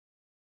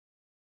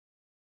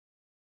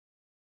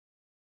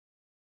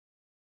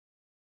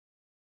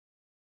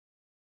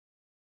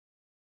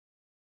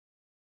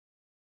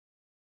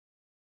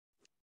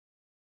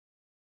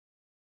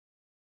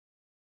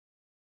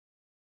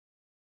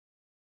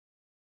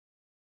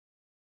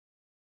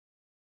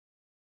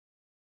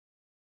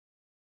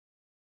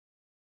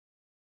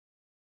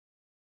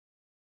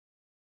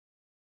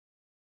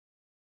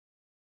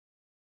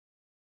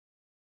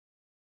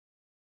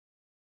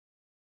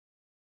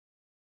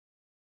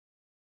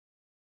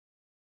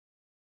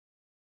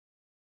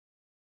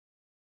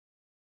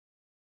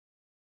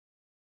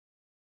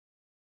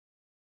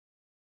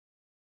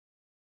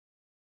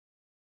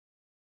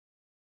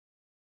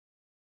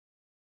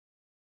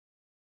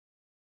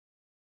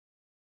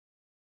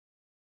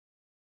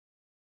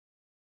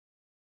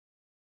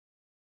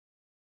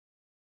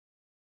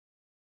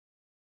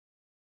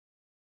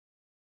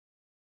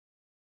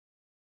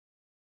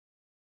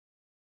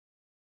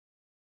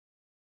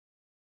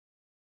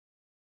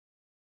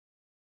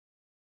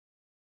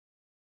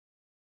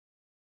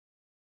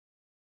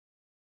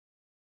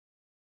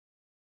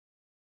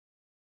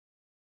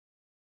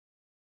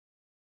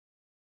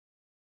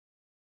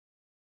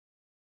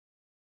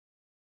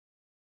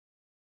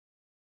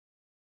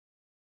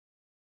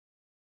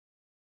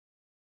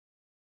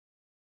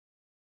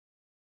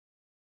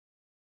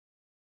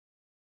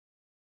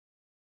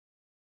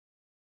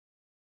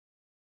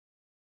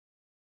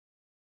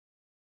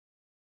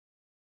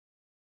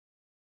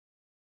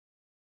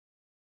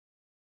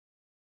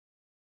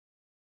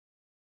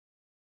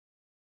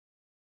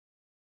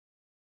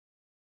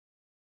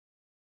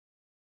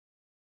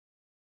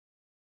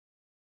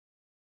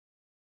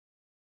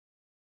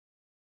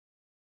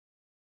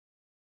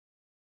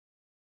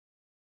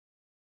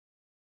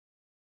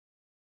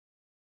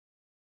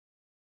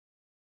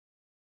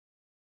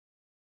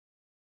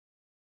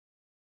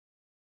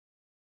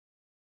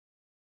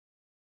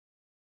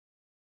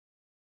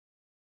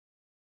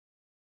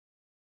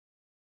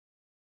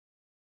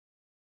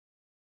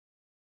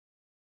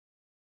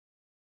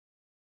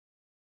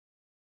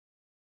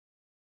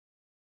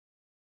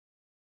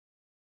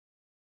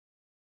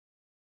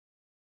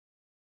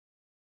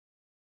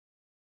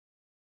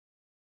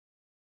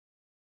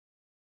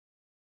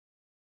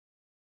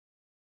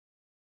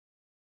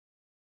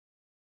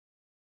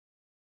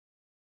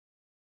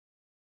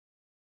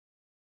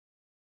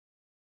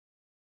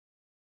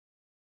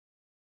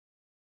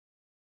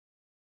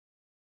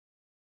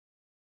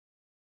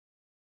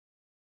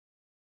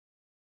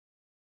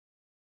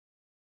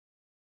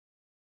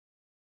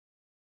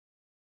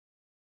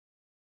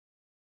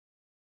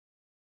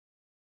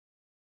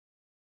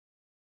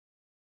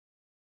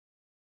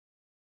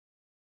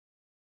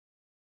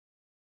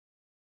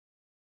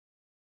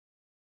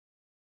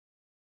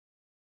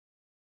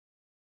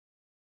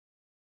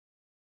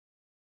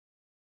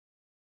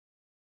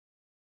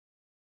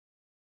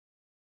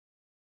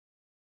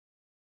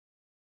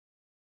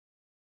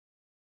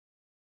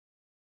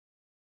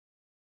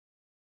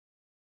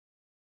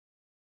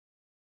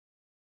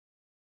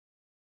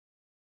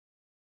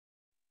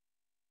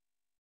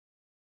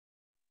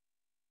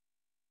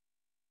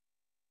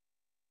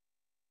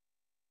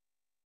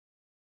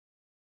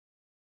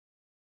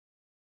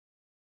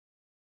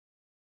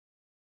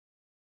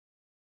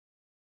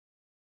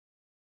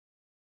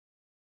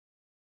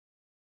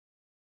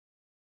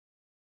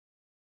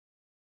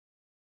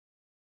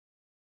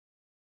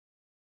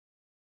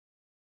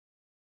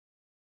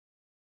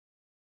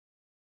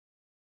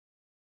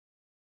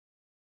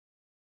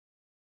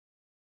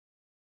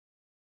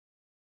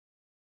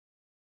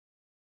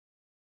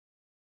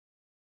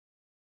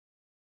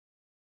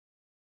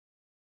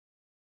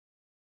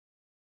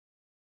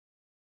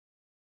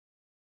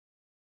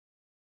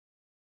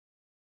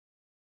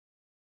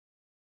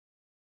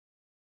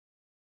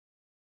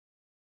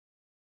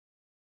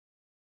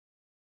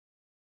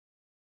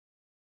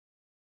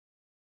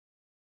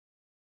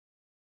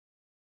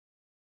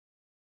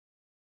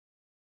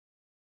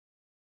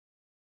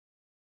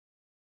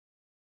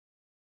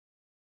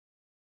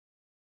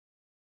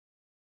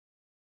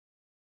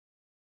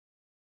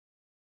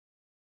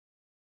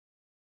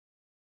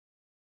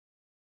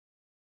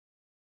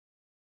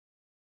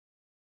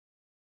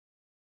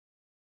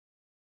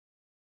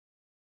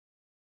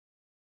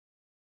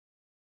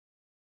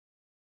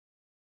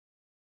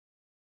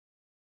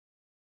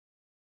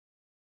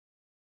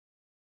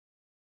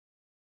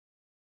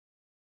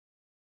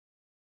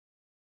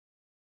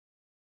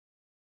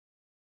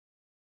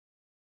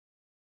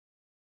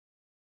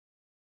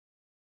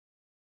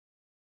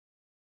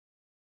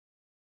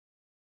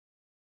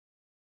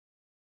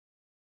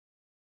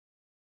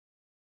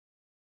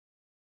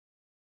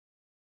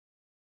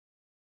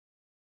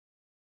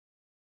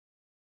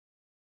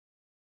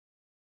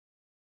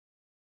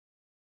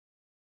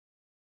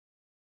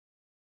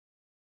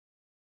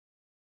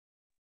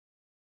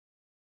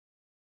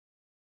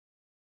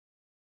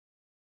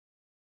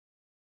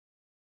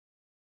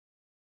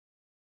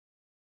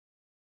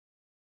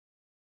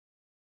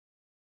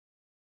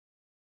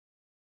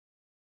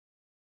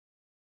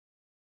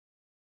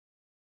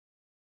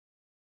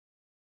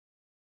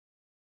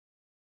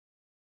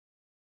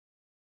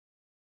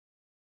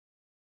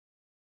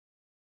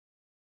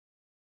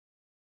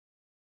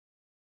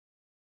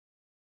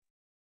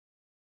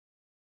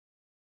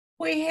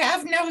We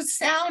have no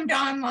sound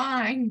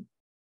online.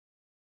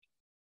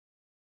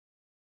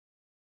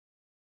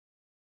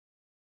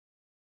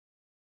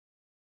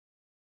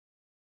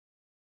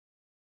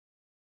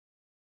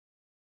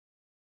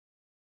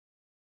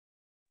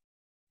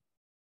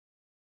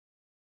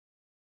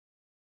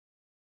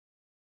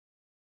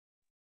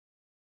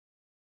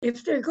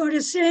 If they're going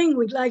to sing,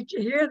 we'd like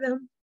to hear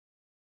them.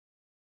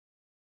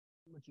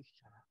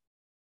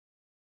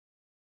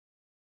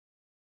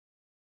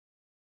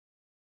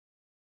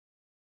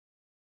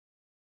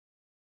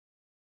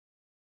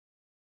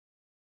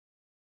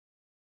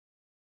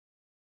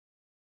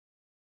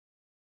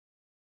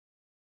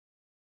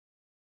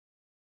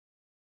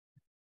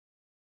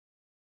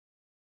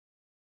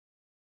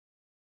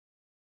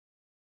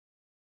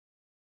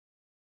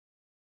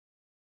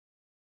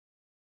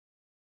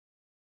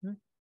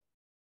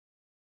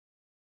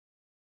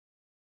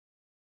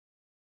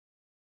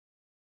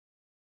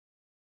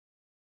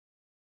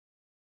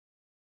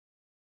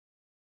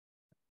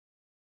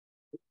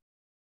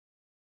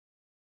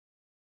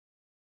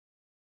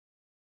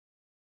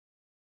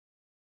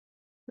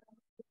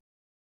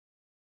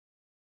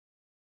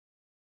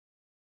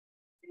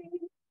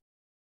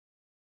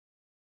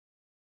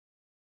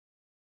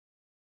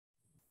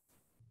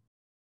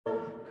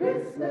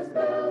 Christmas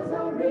bells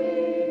are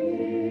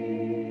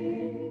ringing,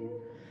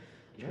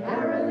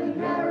 caroling,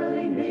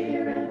 caroling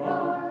near and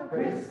far.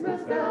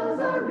 Christmas bells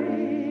are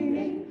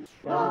ringing,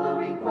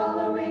 following,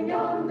 following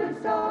yonder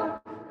star.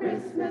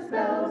 Christmas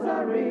bells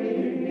are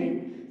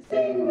ringing,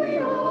 sing we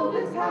all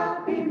this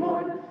happy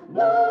morn.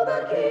 Lo,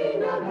 the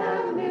King of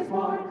Heaven is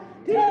born.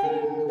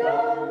 Ding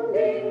dong,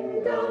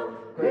 ding dong,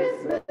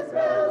 Christmas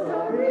bells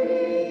are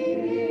ringing.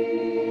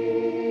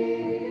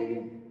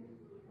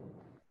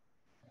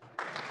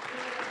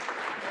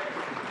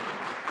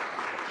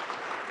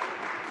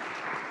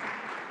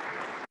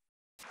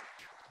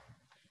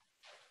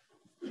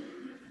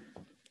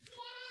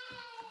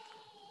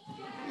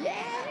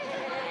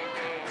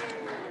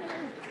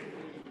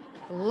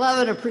 Love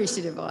an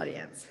appreciative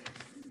audience.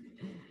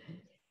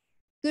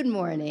 Good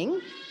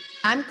morning.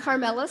 I'm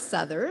Carmela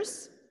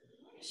Southers,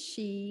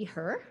 she,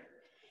 her,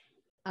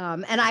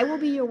 and I will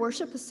be your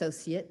worship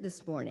associate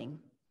this morning.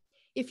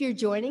 If you're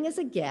joining as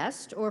a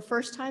guest or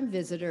first-time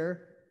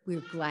visitor,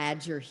 we're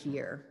glad you're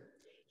here.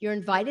 You're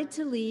invited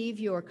to leave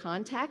your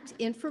contact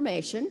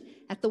information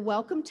at the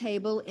welcome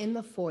table in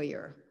the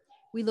foyer.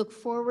 We look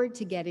forward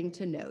to getting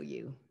to know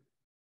you.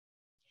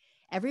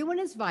 Everyone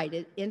is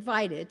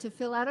invited to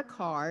fill out a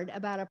card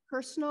about a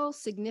personal,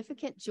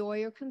 significant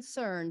joy or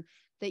concern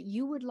that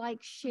you would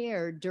like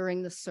shared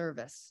during the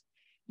service.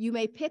 You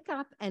may pick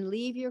up and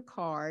leave your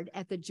card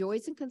at the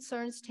Joys and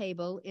Concerns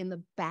table in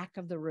the back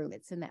of the room.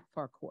 It's in that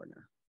far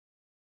corner.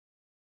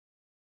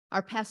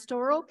 Our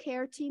pastoral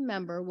care team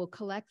member will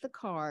collect the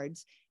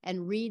cards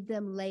and read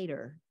them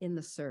later in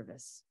the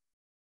service.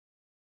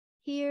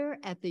 Here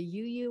at the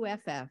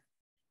UUFF,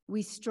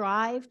 we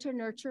strive to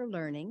nurture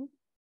learning,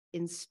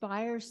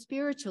 inspire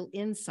spiritual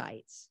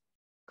insights,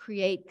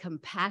 create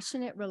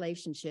compassionate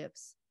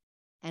relationships,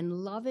 and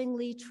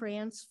lovingly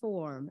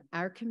transform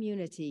our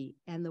community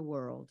and the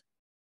world.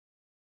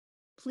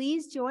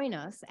 Please join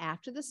us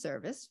after the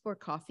service for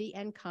coffee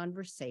and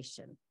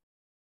conversation.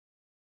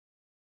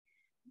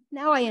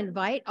 Now I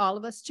invite all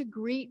of us to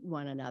greet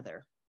one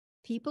another.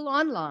 People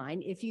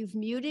online, if you've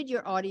muted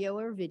your audio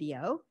or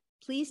video,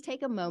 please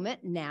take a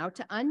moment now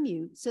to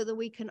unmute so that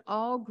we can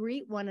all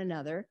greet one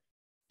another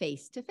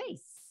face to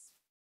face.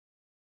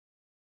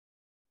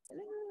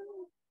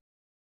 Hello.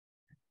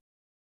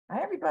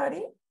 Hi,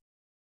 everybody.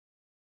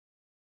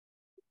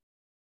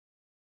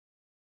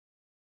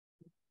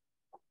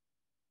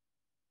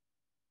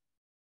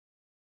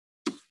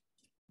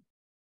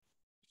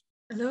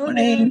 Hello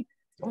Morning. there.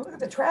 Oh, look at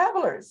the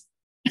travelers.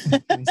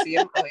 Can you see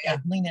him? Oh, yeah.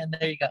 Lean in.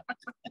 There you go.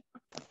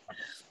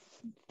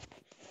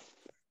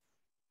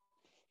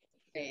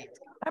 Hi,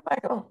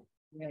 Michael.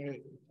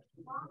 Great.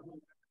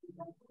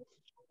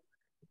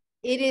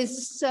 It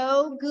is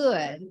so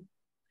good.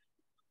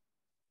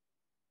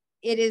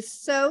 It is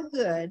so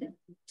good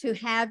to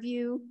have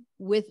you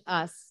with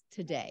us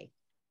today.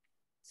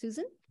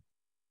 Susan?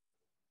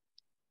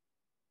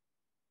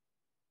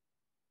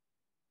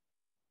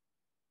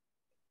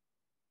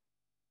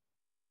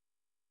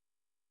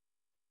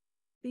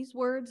 These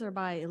words are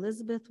by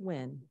Elizabeth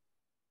Wynn.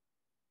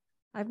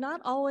 I've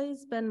not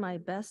always been my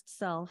best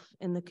self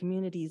in the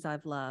communities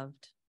I've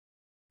loved.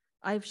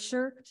 I've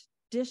shirked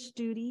dish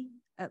duty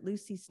at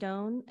Lucy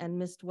Stone and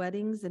missed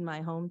weddings in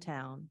my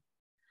hometown.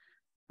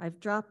 I've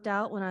dropped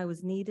out when I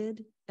was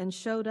needed and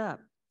showed up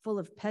full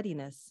of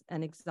pettiness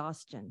and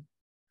exhaustion.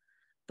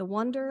 The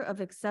wonder of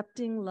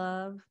accepting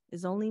love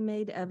is only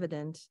made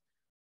evident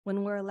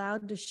when we're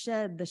allowed to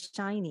shed the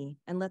shiny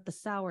and let the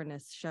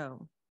sourness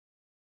show.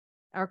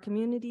 Our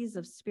communities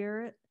of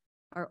spirit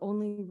are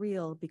only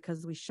real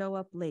because we show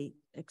up late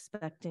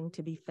expecting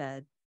to be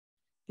fed,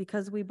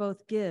 because we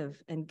both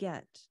give and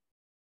get,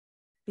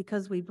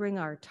 because we bring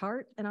our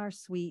tart and our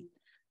sweet,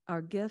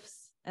 our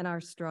gifts and our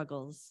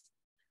struggles.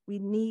 We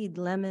need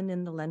lemon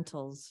in the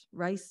lentils,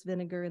 rice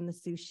vinegar in the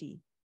sushi,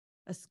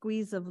 a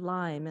squeeze of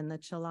lime in the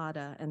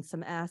chelada, and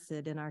some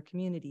acid in our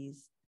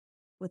communities.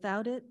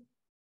 Without it,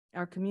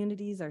 our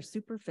communities are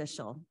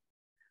superficial.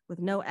 With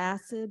no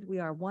acid, we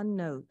are one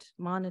note,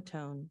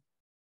 monotone.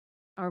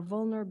 Our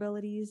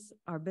vulnerabilities,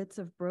 our bits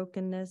of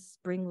brokenness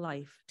bring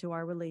life to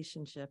our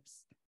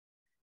relationships.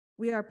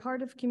 We are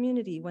part of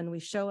community when we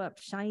show up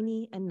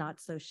shiny and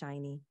not so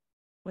shiny,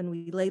 when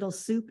we ladle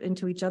soup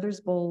into each other's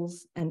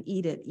bowls and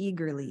eat it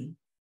eagerly,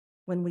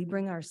 when we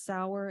bring our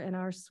sour and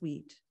our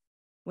sweet,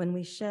 when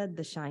we shed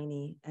the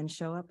shiny and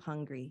show up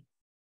hungry.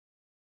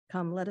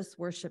 Come, let us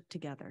worship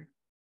together.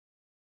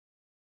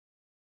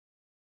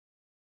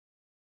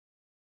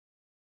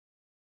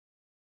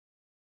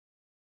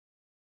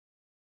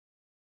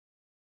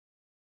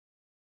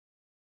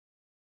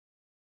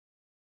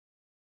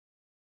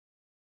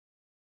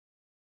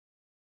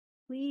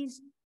 Please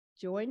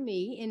join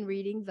me in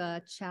reading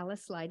the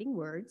chalice lighting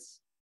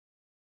words,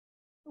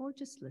 or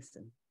just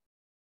listen.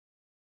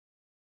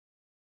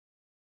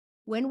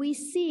 When we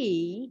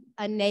see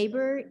a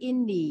neighbor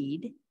in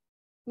need,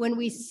 when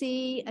we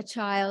see a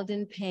child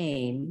in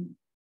pain,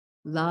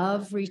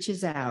 love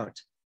reaches out.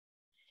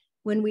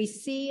 When we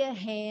see a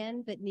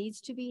hand that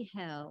needs to be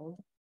held,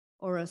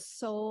 or a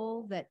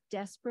soul that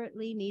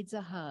desperately needs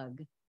a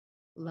hug,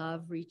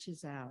 love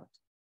reaches out.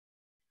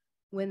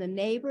 When the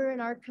neighbor in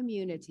our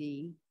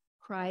community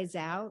cries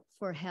out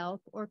for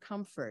help or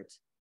comfort,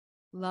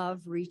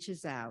 love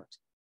reaches out.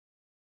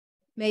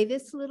 May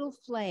this little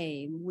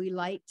flame we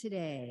light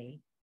today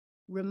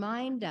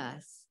remind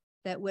us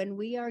that when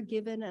we are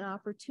given an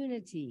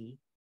opportunity,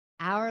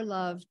 our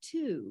love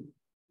too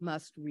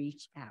must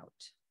reach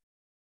out.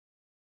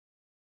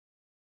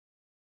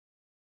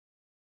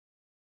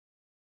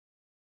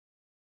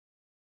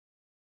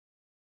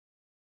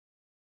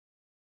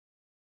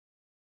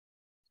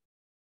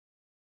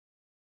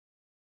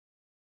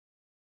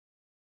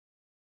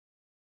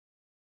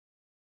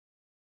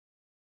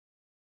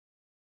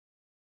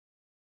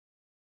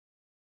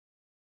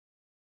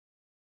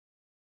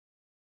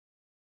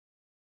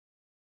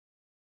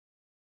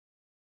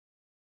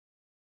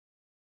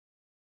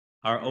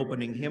 Our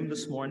opening hymn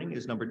this morning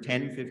is number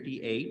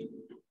 1058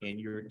 in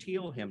your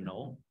teal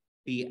hymnal,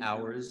 Be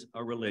Ours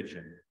a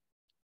Religion.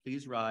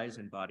 Please rise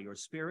in body or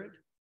spirit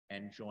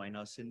and join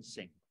us in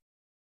singing.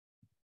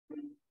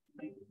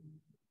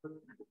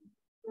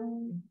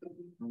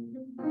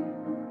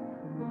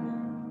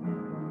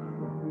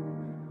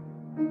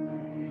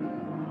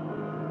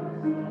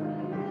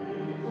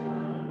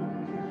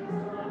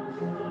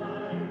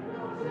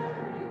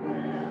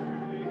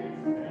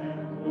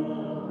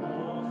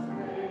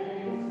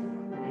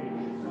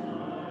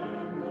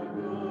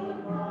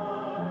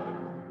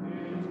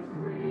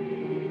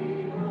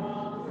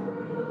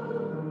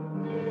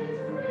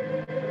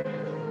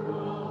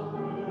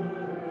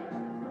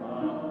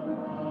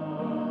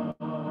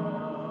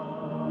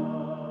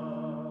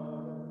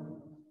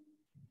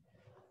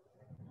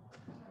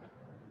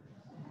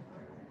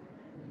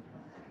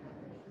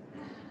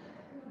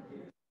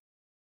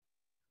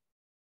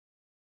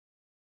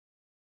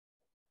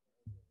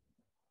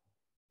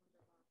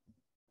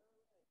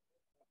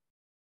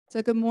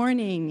 So good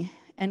morning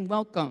and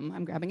welcome.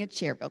 I'm grabbing a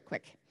chair real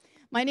quick.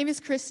 My name is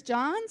Chris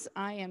Johns.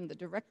 I am the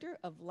Director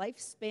of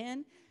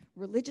Lifespan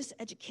Religious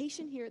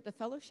Education here at the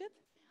Fellowship.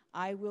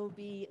 I will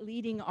be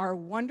leading our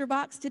Wonder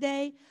Box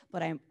today,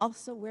 but I am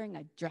also wearing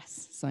a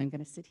dress, so I'm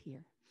going to sit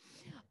here.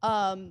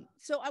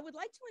 So I would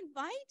like to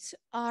invite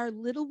our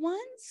little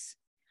ones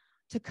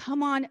to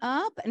come on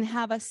up and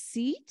have a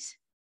seat.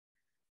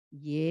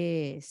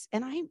 Yes,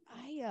 and hi,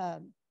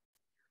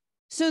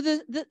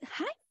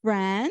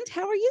 friend,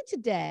 how are you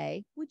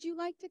today? Would you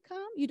like to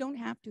come? You don't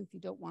have to if you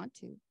don't want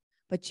to,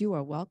 but you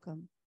are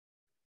welcome.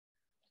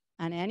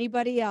 And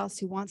anybody else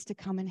who wants to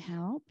come and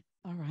help?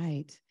 All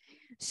right.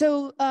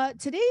 So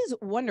today's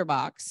Wonder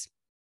Box,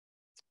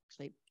 the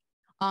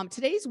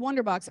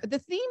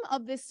theme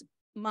of this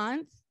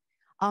month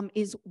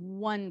is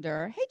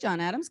wonder. Hey, John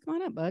Adams, come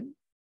on up, bud.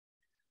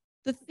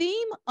 The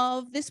theme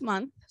of this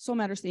month, Soul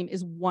Matters theme,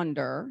 is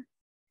wonder.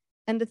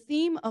 And the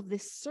theme of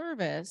this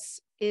service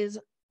is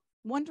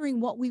wondering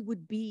what we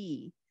would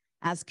be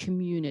as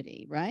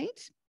community,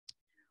 right?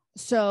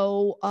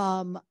 So,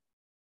 oh,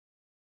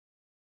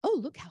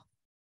 look how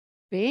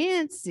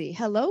fancy.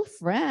 Hello,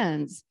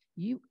 friends.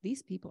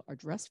 These people are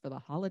dressed for the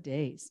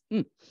holidays.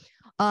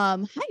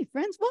 Hi,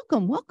 friends.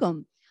 Welcome,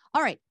 welcome.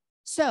 All right.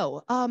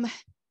 So, and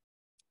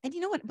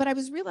you know what? But I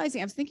was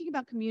realizing, I was thinking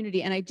about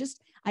community, and I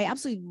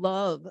absolutely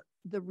love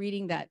the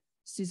reading that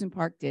Susan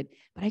Park did.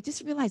 But I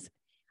just realized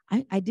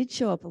I did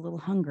show up a little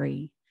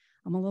hungry.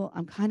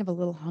 I'm kind of a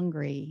little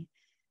hungry.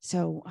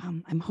 So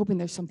I'm hoping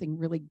there's something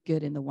really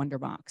good in the Wonder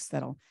Box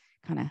that'll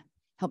kind of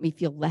help me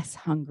feel less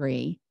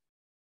hungry.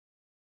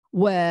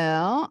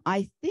 Well,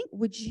 I think,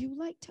 would you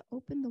like to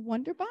open the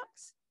Wonder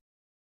Box?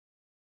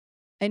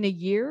 In a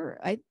year,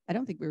 I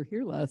don't think we were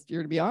here last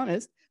year, to be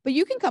honest, but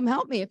you can come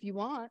help me if you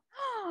want.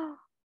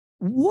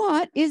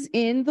 What is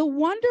in the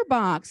Wonder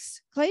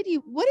Box? Clay,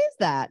 what is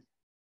that?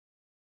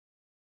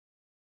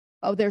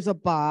 Oh, there's a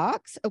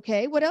box.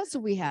 Okay, what else do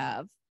we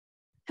have?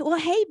 Well,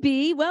 hey,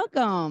 B,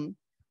 welcome.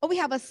 Oh, we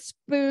have a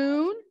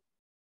spoon.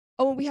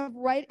 Oh, we have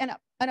and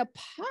a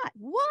pot.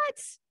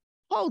 What?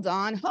 Hold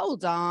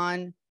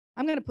on.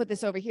 I'm going to put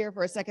this over here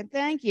for a second.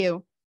 Thank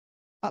you.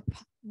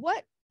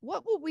 What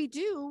will we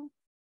do?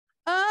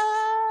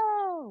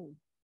 Oh,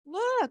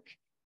 look.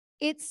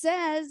 It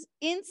says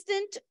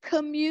instant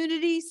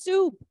community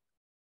soup.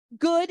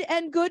 Good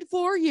and good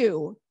for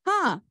you.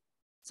 Huh?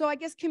 So I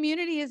guess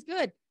community is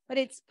good, but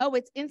it's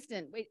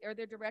instant. Wait, are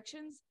there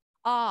directions?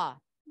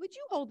 Would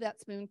you hold that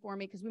spoon for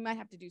me? Because we might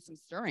have to do some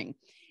stirring.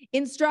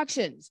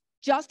 Instructions: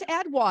 just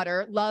add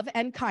water, love,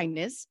 and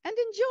kindness, and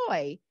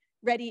enjoy.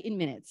 Ready in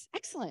minutes.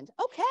 Excellent.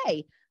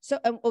 Okay. So,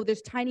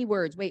 there's tiny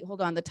words. Wait,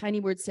 hold on. The tiny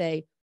words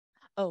say,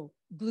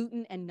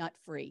 gluten and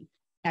nut-free.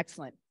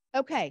 Excellent.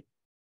 Okay.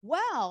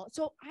 Well,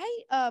 so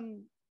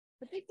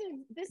but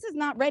this is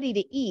not ready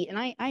to eat, and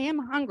I am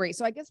hungry.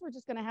 So I guess we're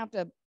just going to have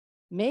to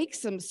make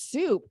some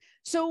soup.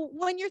 So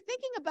when you're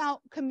thinking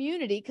about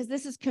community, because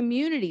this is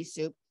community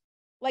soup,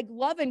 like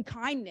love and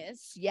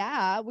kindness,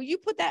 yeah. Will you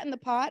put that in the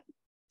pot?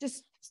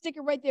 Just stick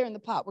it right there in the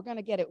pot. We're going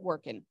to get it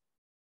working.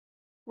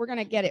 We're going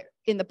to get it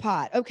in the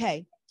pot.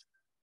 Okay.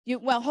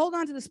 Well, hold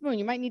on to the spoon.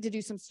 You might need to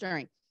do some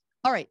stirring.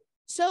 All right.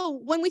 So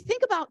when we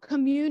think about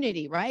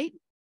community, right?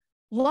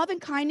 Love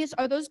and kindness,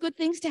 are those good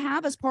things to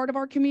have as part of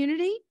our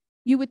community?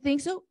 You would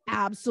think so?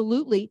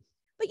 Absolutely.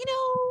 But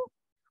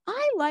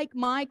I like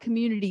my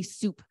community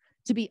soup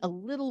to be a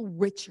little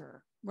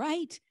richer,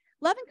 right?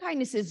 Love and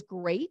kindness is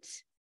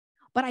great,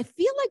 but I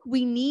feel like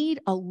we need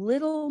a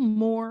little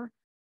more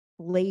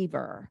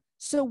flavor.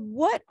 So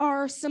what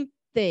are some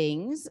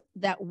things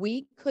that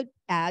we could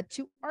add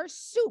to our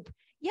soup?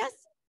 Yes,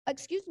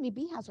 excuse me,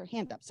 B has her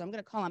hand up, so I'm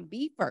going to call on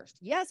B first.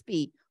 Yes,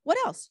 B. What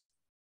else?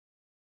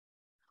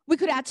 We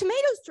could add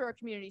tomatoes to our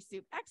community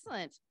soup.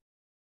 Excellent.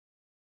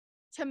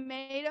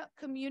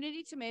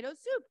 Community tomato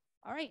soup.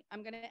 All right,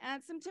 I'm going to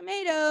add some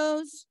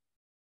tomatoes.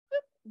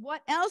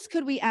 What else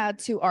could we add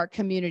to our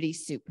community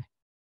soup?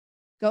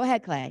 Go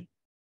ahead, Clay.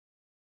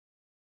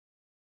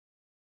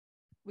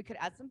 We could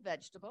add some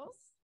vegetables.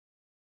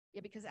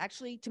 Yeah, because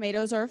actually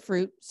tomatoes are a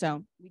fruit,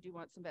 so we do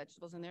want some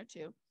vegetables in there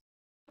too.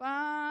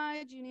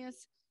 Bye,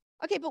 Junius.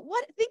 Okay, but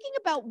thinking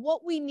about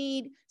what we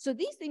need, so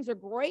these things are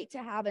great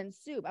to have in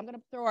soup. I'm going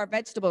to throw our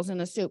vegetables in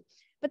the soup.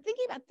 But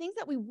thinking about things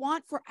that we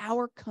want for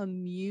our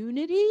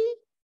community,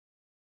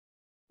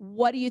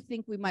 what do you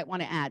think we might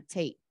want to add,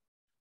 Tate?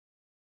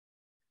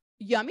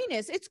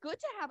 Yumminess. It's good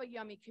to have a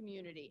yummy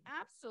community.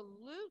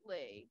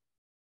 Absolutely.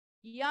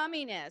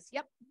 Yumminess.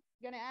 Yep.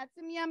 Going to add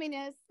some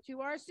yumminess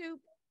to our soup.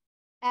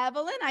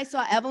 Evelyn, I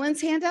saw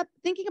Evelyn's hand up.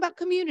 Thinking about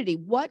community,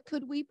 what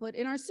could we put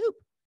in our soup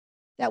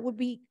that would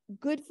be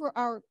good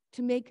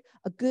to make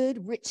a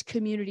good, rich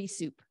community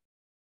soup?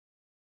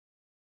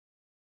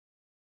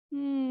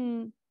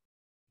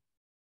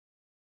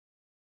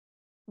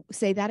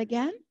 Say that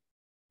again.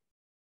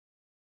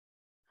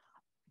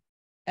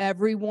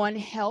 Everyone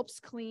helps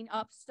clean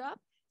up stuff.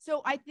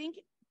 So I think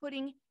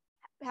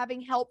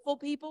having helpful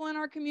people in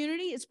our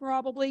community is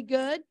probably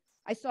good.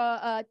 I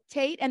saw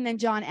Tate and then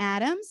John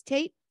Adams.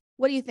 Tate,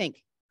 what do you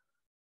think?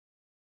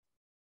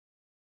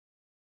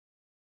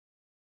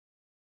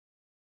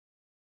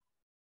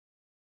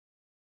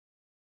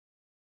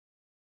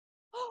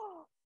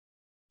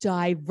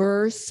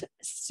 Diverse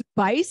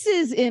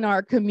spices in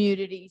our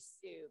community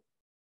soup.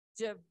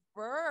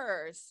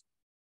 Diverse.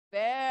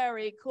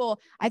 Very cool.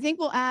 I think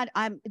we'll add,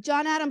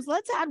 John Adams,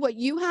 let's add what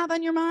you have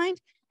on your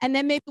mind, and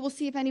then maybe we'll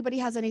see if anybody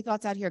has any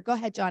thoughts out here. Go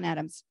ahead, John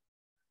Adams.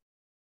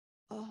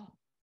 Oh,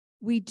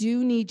 we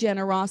do need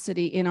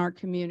generosity in our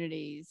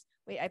communities.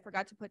 Wait, I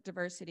forgot to put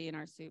diversity in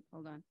our soup.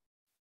 Hold on.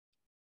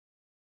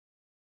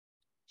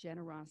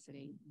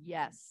 Generosity.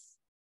 Yes.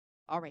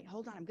 All right,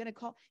 hold on. I'm going to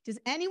call. Does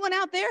anyone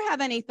out there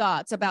have any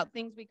thoughts about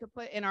things we could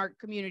put in our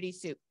community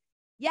soup?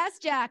 Yes,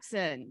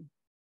 Jackson.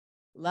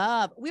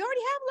 Love. We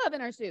already have love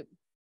in our soup.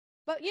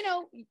 But,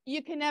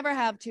 you can never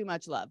have too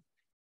much love.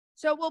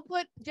 So we'll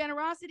put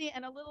generosity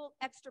and a little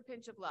extra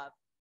pinch of love.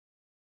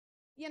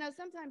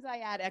 Sometimes I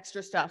add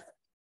extra stuff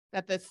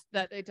that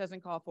it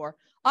doesn't call for.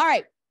 All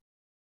right.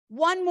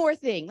 One more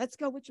thing. Let's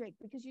go with Drake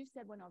because you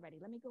said one already.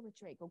 Let me go with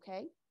Drake,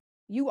 okay?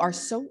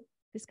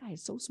 This guy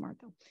is so smart,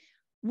 though.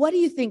 What do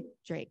you think,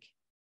 Drake?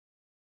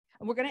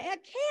 And we're going to add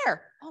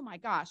care. Oh, my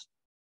gosh.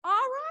 All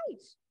right.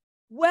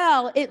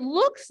 Well, it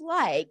looks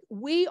like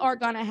we are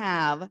going to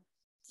have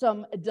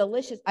some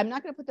delicious, I'm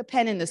not going to put the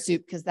pen in the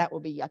soup because that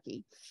will be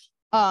yucky.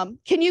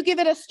 Can you give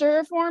it a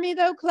stir for me,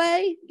 though,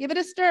 Clay? Give it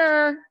a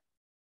stir.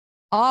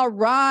 All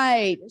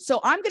right. So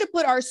I'm going to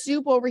put our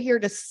soup over here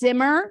to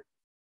simmer.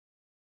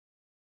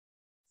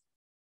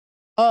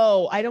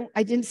 Oh, I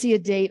didn't see a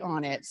date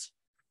on it.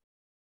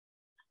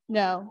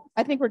 No,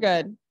 I think we're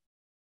good.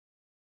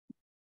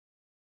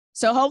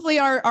 So hopefully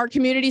our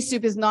community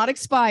soup is not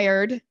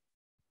expired.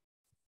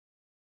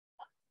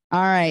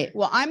 All right.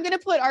 Well, I'm going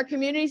to put our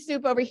community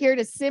soup over here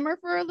to simmer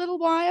for a little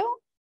while.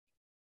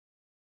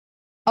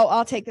 Oh,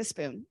 I'll take the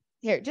spoon.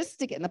 Here, just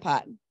stick it in the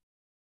pot.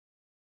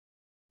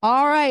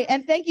 All right.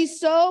 And thank you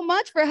so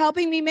much for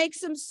helping me make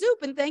some soup.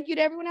 And thank you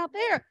to everyone out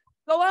there.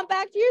 Go on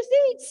back to your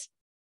seats.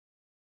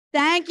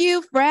 Thank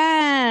you,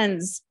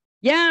 friends.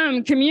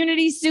 Yum,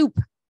 community soup.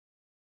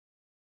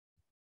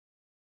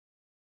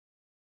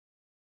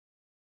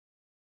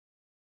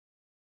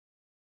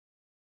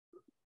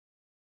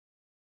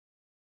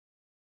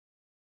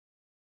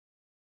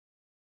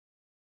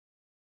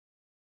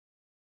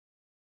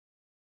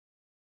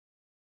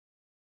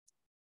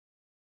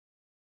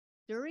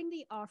 During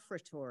the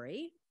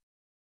offertory,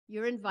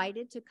 you're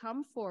invited to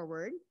come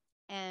forward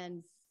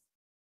and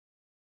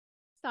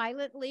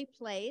silently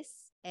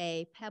place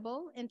a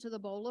pebble into the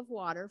bowl of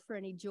water for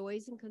any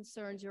joys and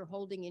concerns you're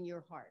holding in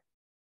your heart.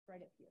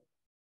 Right up here.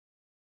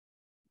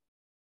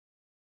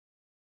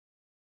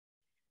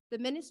 The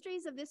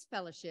ministries of this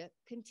fellowship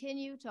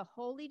continue to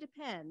wholly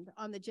depend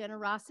on the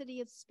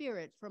generosity of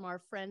spirit from our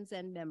friends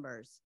and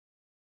members.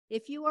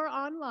 If you are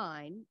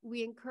online,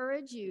 we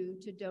encourage you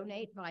to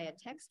donate via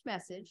text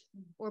message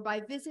or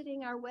by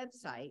visiting our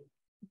website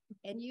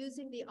and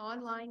using the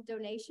online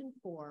donation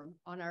form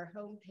on our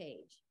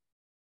homepage.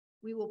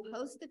 We will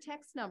post the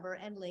text number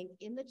and link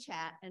in the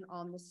chat and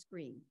on the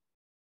screen.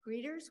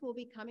 Greeters will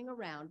be coming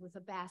around with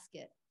a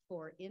basket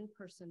for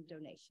in-person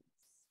donations.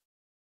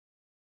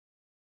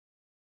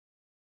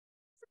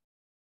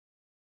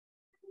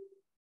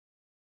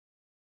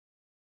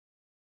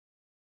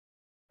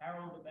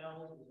 Carol the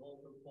Bells is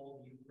also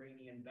called the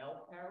Ukrainian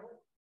Bell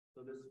Carol.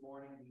 So this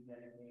morning we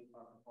dedicate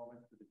our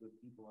performance to the good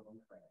people of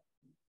Ukraine.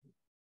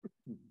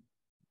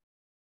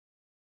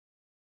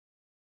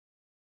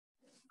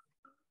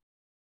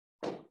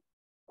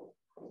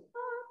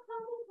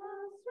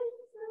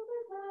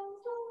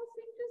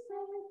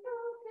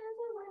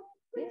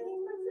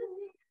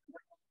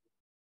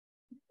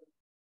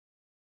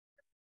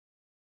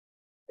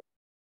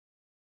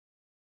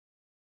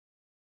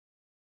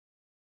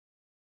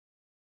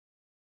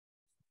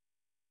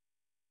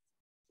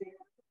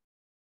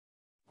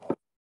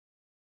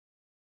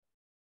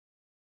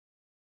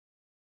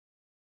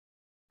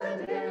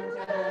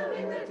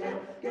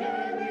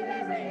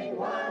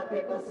 While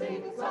people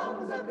sing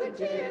songs of good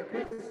cheer,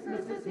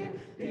 Christmas is here.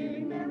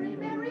 Ding, merry,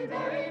 merry,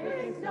 merry,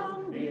 ding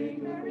dong.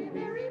 Ding, merry,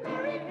 merry,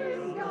 merry,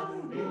 ding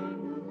dong.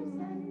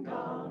 Ding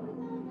dong.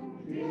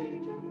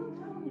 Ding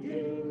dong.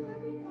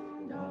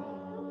 Ding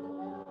dong.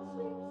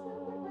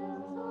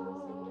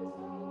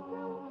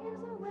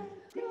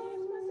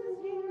 Christmas is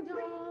here.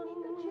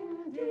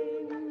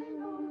 Ding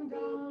dong. Ding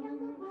dong.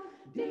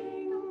 Ding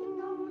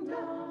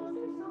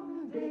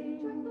dong.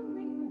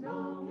 Ding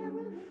dong.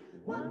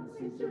 One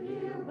seems to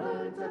hear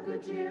words of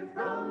good cheer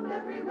from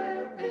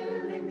everywhere,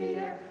 filling the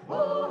air.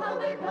 Oh, how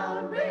they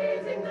pound,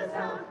 raising the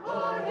sound,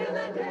 o'er hill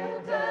and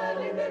dale,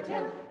 telling their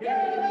tale.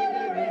 Gaily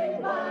they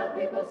ring while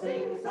people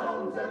sing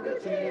songs of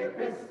good cheer.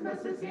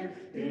 Christmas is here.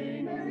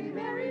 Ding, merry,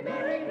 merry,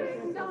 merry,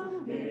 ding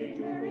dong.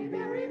 Ding, merry,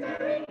 merry,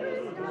 merry,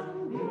 ding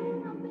dong.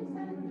 Ding,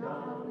 ding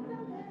dong.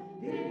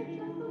 Ding,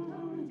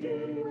 dong,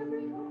 ding,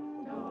 every dong.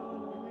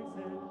 They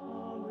send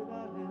on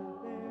without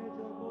help their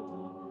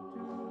joyful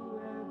tone to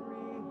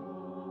every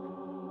home.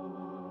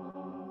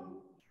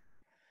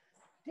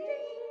 Ding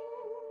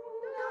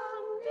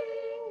dong,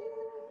 ding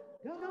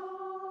dong.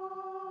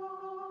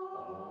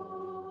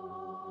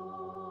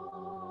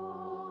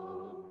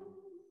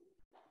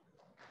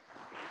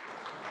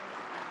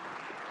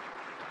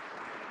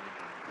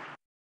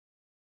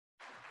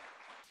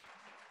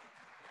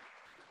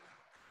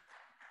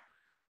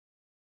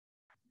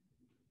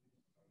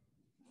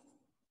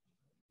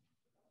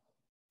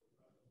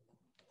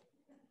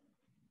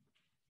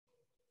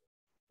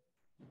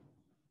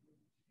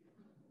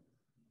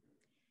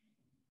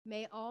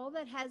 May all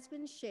that has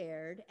been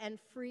shared and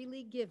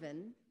freely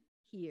given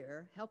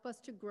here help us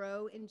to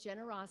grow in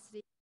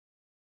generosity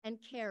and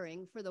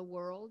caring for the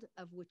world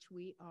of which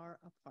we are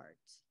a part.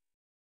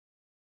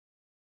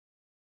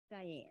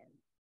 Diane.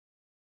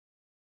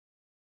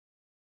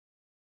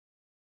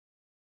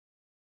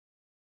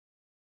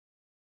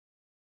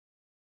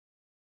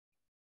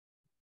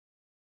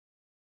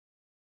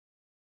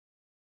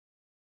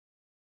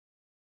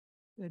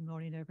 Good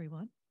morning,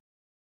 everyone.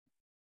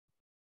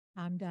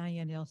 I'm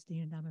Diane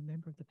Elstein, and I'm a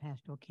member of the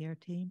pastoral care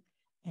team,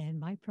 and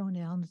my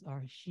pronouns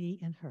are she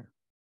and her.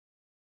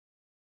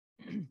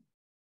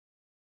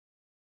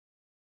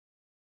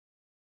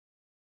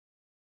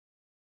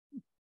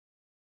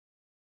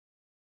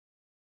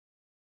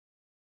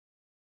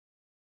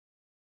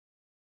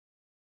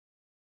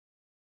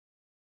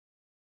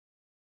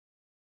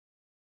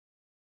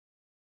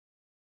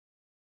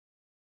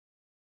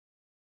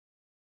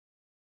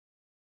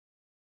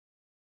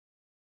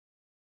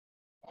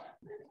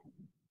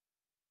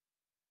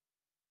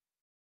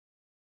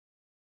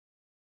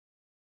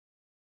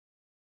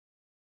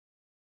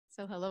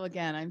 So hello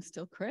again, I'm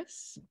still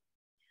Chris.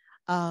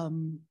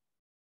 And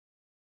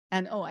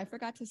oh, I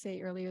forgot to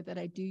say earlier that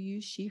I do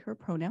use she, her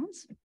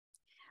pronouns.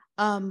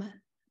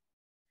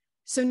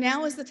 So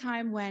now is the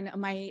time when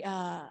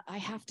I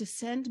have to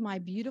send my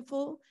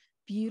beautiful,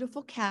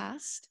 beautiful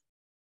cast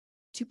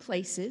to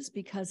places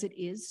because it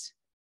is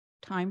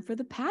time for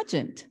the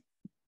pageant.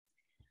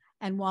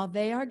 And while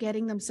they are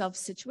getting themselves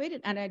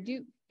situated, and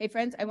hey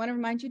friends, I want to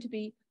remind you to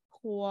be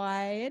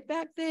quiet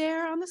back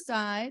there on the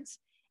sides.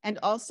 And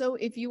also,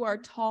 if you are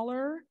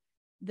taller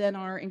than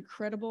our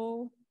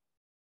incredible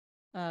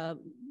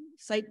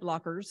sight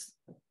blockers,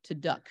 to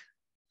duck.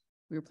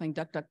 We were playing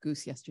Duck, Duck,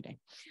 Goose yesterday.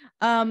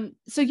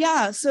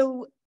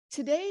 So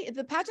today,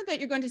 the pageant that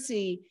you're going to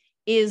see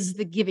is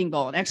the Giving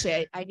Bowl. And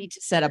actually, I need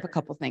to set up a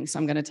couple things, so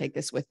I'm going to take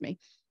this with me.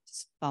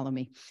 Just follow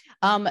me.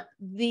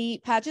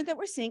 The pageant that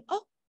we're seeing,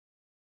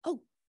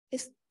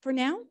 is for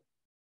now?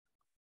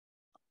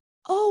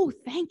 Oh,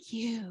 thank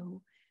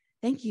you.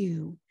 Thank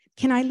you.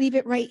 Can I leave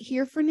it right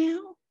here for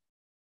now?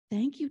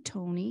 Thank you,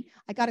 Tony.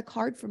 I got a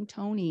card from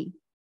Tony.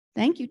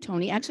 Thank you,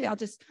 Tony. Actually,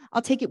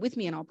 I'll take it with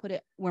me and I'll put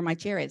it where my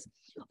chair is.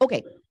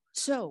 Okay,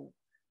 so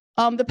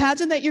the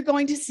pageant that you're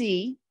going to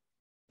see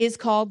is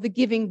called the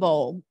Giving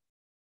Bowl.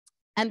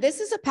 And this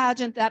is a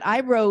pageant that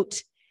I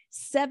wrote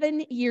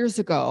 7 years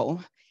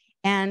ago.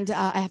 And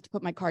I have to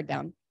put my card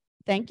down.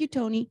 Thank you,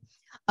 Tony.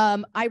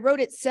 I wrote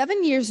it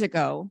 7 years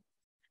ago.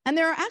 And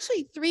there are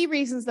actually 3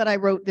 reasons that I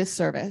wrote this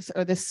service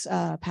or this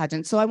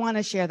pageant. So I want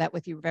to share that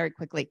with you very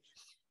quickly.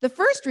 The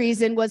first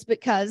reason was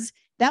because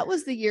that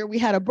was the year we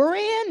had a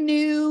brand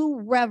new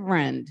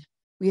reverend.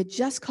 We had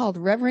just called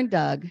Reverend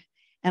Doug,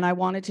 and I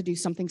wanted to do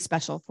something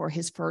special for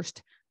his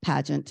first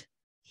pageant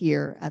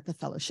here at the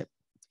fellowship.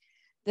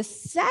 The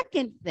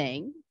second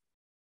thing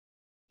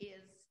is,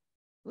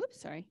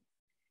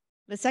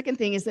 The second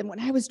thing is that when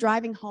I was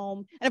driving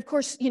home, and of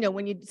course,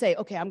 when you say,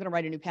 okay, I'm going to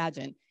write a new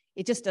pageant,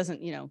 it just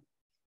doesn't,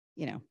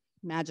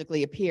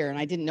 magically appear. And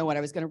I didn't know what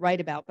I was going to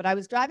write about, but I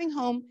was driving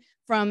home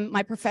from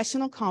my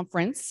professional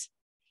conference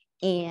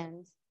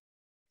and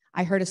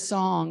I heard a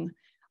song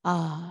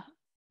by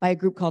a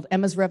group called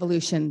Emma's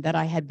Revolution that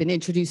I had been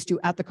introduced to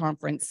at the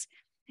conference.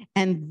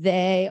 And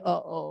they,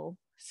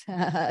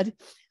 sad.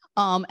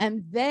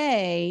 And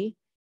they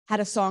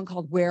had a song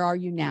called Where Are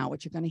You Now,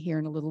 which you're going to hear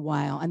in a little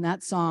while. And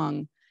that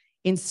song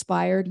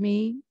inspired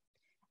me.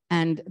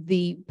 And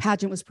the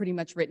pageant was pretty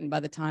much written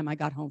by the time I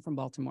got home from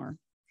Baltimore.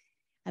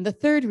 And the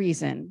third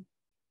reason,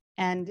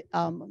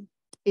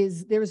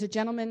 is there was a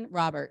gentleman,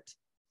 Robert,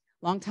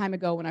 a long time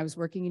ago when I was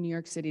working in New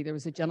York City, there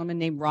was a gentleman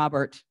named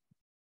Robert.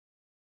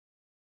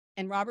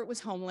 And Robert was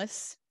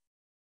homeless,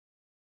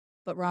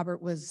 but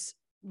Robert was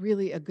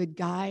really a good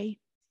guy.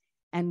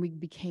 And we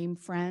became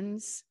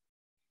friends.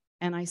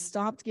 And I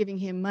stopped giving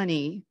him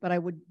money, but I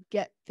would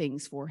get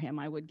things for him.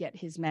 I would get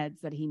his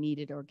meds that he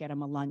needed or get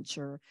him a lunch,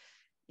 or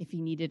if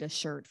he needed a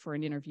shirt for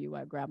an interview,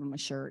 I'd grab him a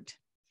shirt.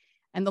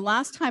 And the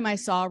last time I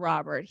saw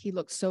Robert, he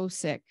looked so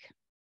sick.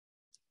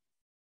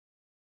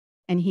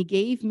 And he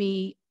gave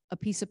me a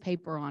piece of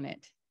paper on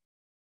it.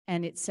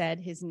 And it said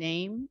his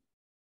name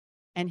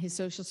and his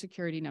social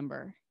security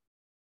number.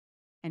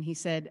 And he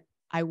said,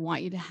 I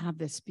want you to have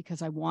this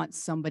because I want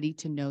somebody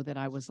to know that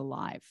I was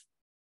alive.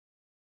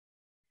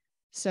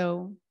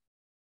 So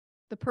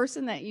the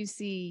person that you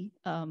see,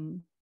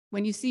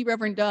 when you see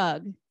Reverend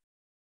Doug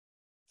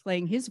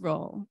playing his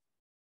role,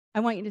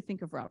 I want you to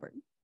think of Robert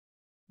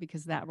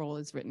because that role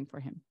is written for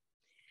him.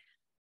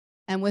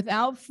 And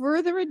without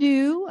further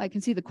ado, I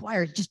can see the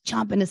choir just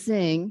chomping to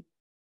sing.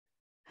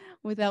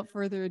 Without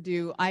further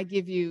ado, I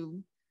give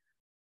you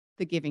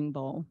the Giving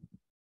Bowl.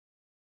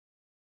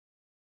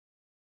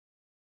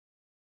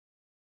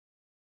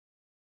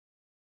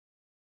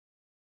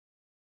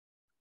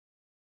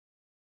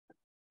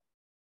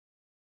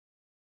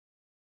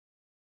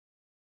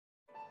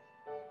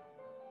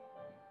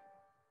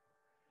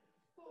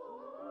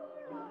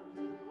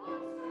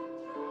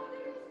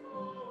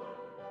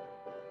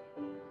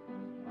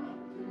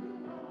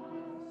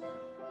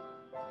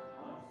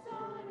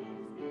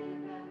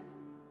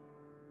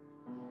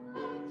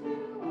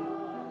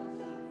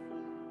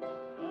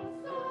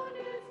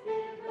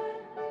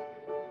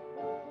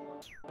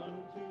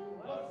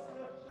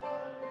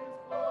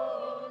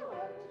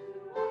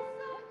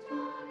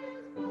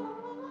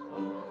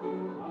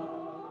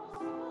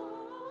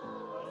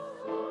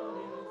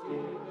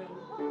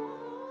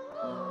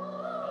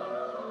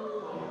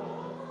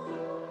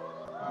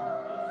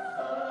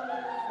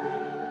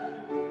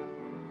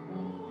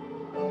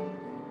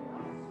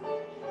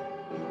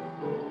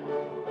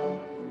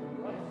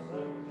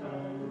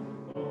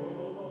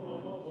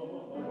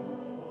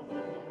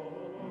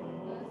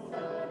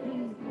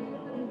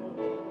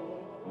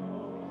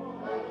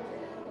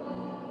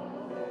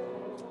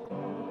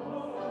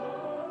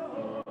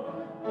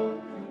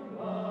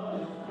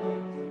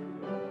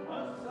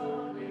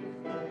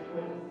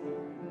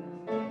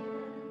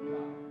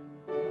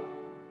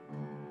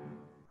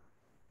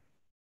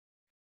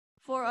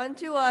 For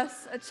unto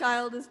us a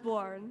child is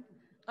born,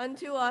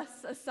 unto us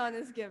a son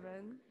is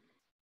given.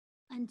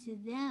 Unto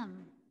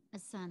them a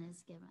son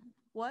is given.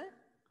 What?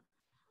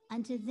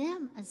 Unto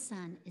them a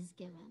son is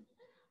given.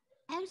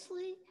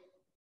 Actually,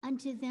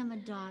 unto them a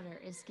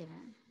daughter is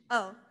given.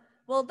 Oh,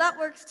 well, that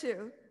works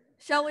too.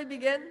 Shall we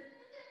begin?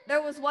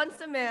 There was once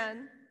a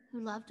man who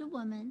loved a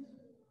woman,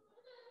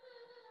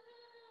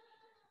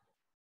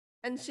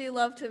 and she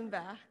loved him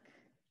back.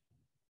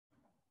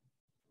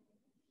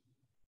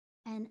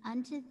 And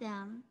unto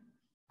them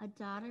a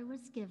daughter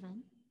was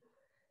given.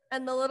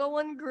 And the little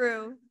one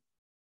grew.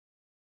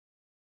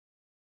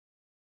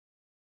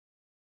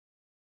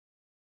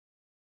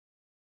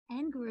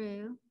 And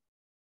grew.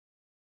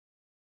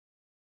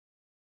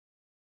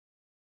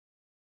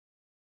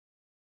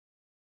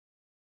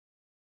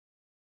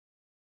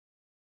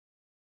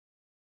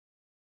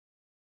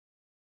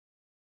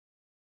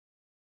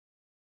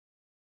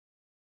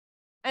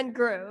 And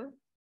grew.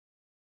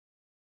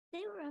 They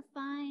were a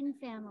fine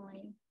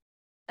family.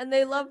 And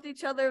they loved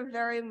each other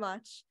very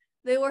much.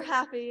 They were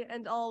happy,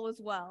 and all was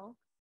well.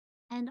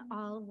 And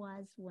all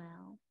was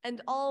well.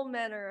 And all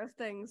manner of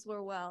things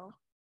were well.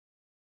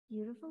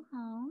 Beautiful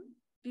home.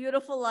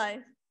 Beautiful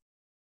life.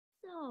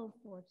 So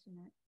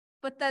fortunate.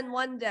 But then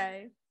one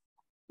day.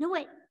 No,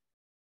 wait.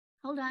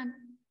 Hold on.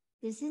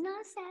 This is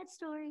not a sad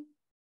story.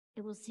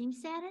 It will seem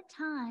sad at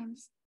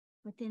times,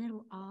 but then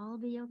it'll all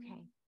be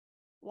okay.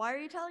 Why are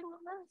you telling them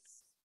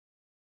this?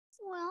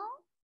 Well,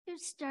 they're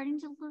starting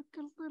to look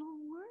a little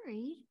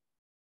worried,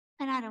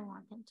 and I don't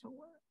want them to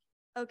worry.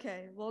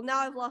 Okay, well, now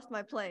I've lost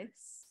my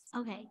place.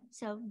 Okay,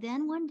 so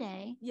then one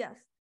day. Yes,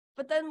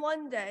 but then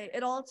one day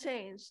it all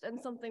changed and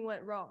something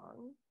went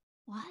wrong.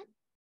 What?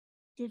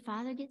 Did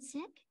father get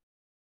sick?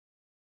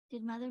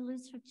 Did mother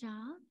lose her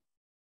job?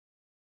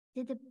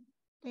 Did the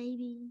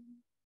baby,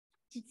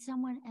 did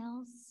someone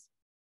else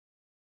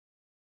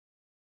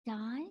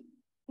die?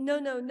 No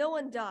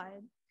one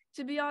died.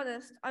 To be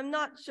honest, I'm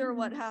not sure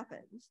what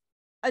happened.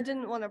 I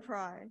didn't want to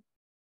pry.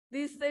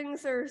 These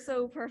things are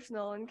so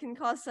personal and can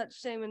cause such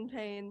shame and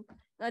pain.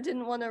 I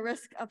didn't want to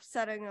risk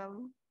upsetting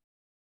them.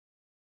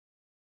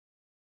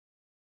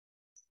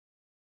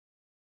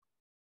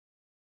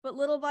 But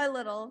little by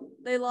little,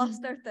 they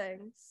lost their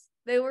things.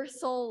 They were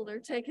sold or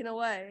taken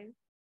away.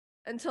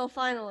 Until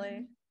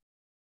finally.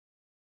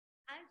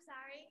 I'm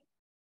sorry.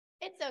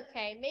 It's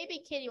okay. Maybe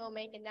Kitty will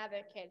make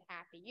another kid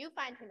happy. You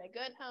find him a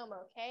good home,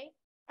 okay?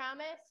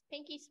 Promise?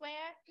 Pinky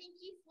swear?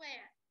 Pinky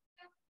swear.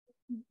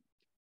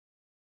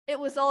 It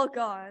was all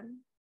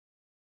gone.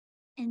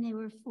 And they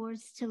were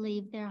forced to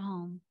leave their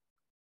home.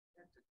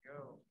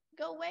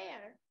 Go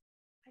where?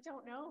 I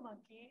don't know,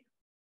 Monkey.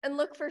 And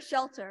look for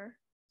shelter.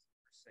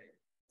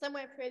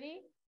 Somewhere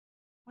pretty?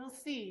 We'll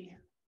see.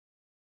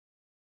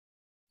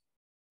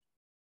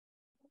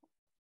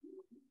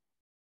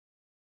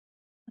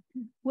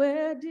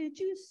 Where did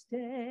you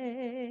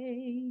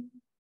stay?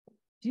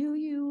 Do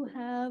you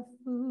have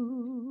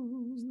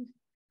food?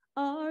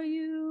 Are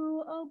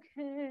you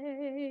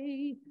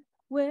okay?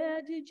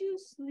 Where did you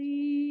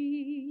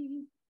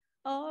sleep?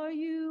 Are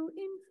you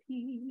in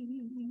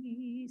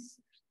peace?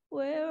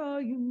 Where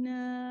are you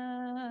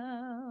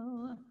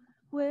now?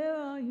 Where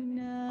are you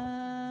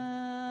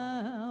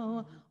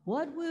now?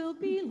 What will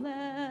be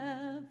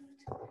left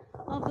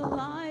of the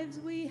lives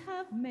we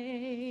have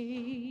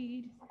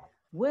made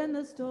when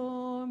the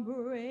storm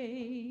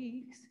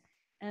breaks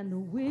and the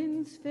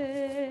winds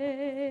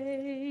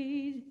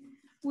fade?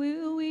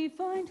 Will we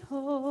find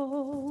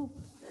hope?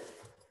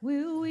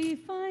 Will we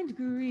find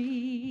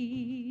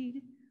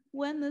greed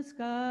when the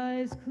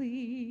skies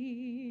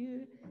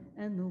clear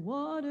and the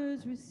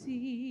waters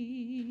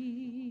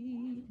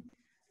recede?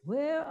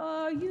 Where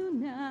are you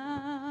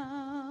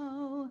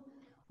now?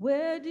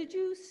 Where did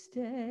you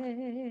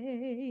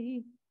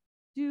stay?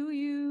 Do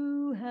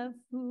you have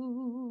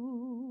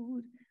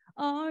food?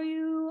 Are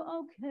you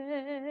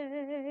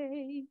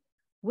okay?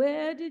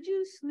 Where did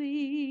you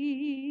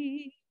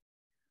sleep?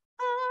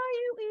 Are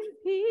you in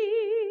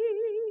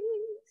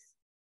peace?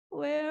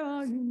 Where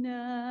are you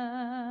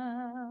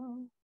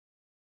now?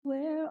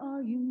 Where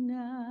are you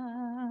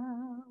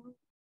now?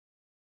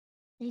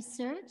 They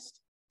searched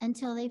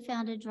until they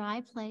found a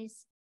dry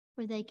place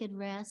where they could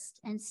rest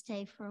and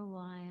stay for a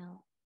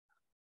while.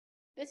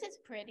 This is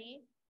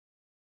pretty.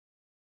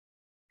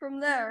 From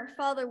there,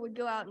 father would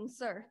go out and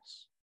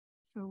search.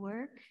 For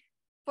work?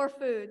 For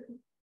food.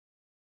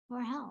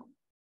 For help.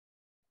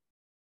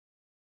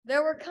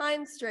 There were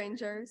kind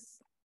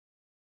strangers.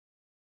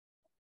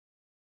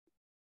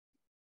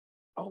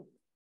 Oh,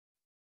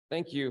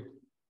 thank you.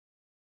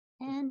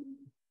 And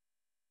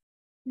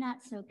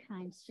not so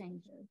kind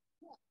strangers.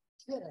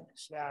 Good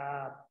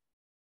job.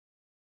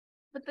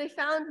 But they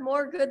found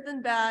more good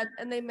than bad,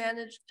 and they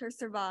managed to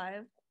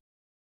survive.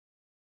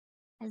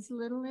 As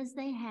little as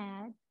they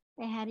had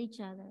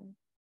each other,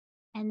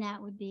 and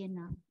that would be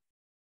enough.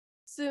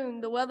 Soon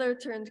the weather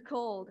turned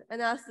cold,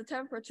 and as the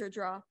temperature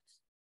dropped,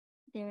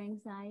 their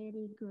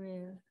anxiety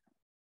grew.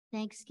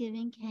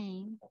 Thanksgiving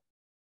came.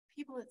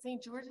 People at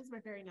St. George's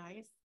were very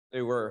nice.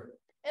 They were.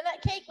 And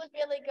that cake was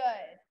really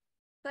good.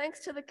 Thanks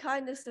to the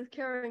kindness of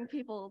caring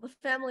people, the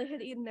family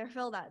had eaten their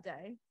fill that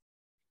day.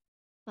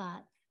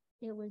 But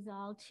it was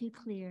all too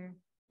clear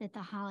that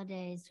the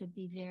holidays would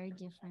be very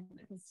different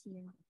this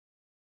year.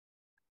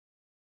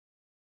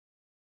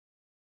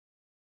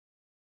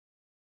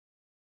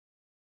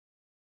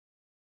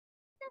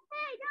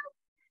 Hey, no.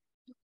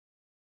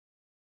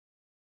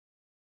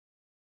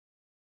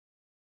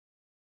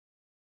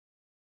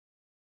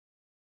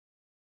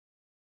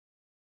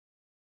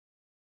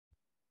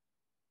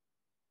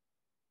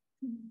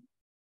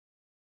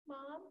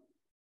 Mom?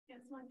 Yes,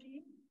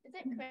 Monkey? Is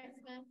it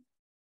Christmas?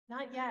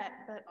 Not yet,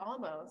 but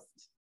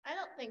almost. I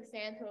don't think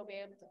Santa will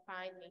be able to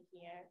find me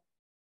here.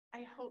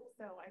 I hope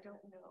so. I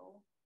don't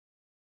know.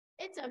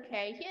 It's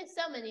okay. He has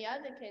so many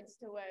other kids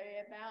to worry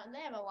about, and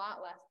they have a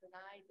lot less than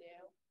I do.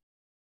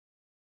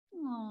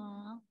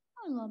 Aw,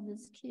 I love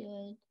this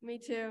kid. Me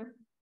too.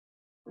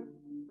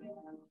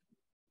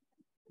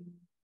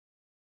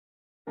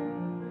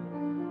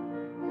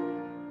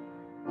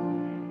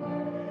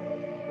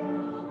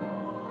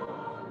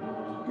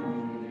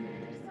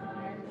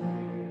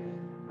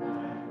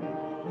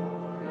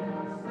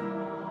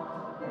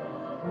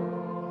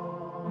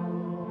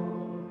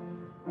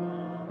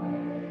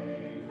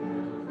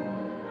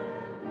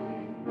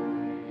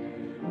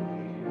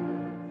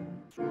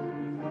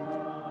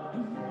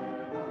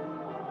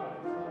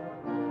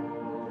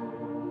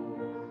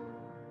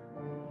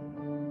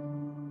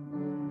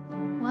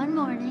 One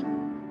morning,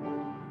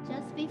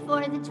 just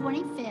before the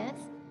 25th,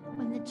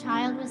 when the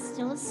child was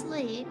still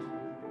asleep,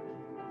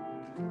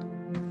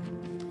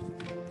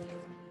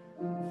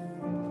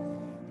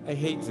 I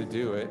hate to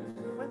do it.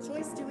 What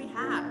choice do we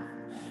have?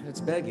 It's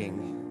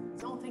begging.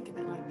 Don't think of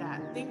it like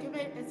that. Think of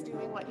it as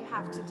doing what you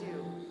have to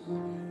do.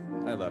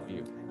 I love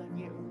you. I love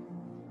you.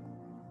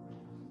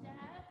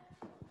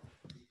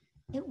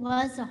 it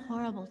was a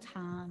horrible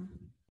time.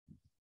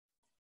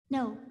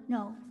 No,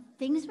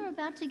 things were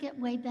about to get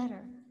way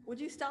better. Would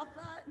you stop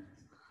that?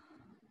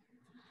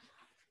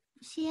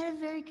 She had a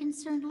very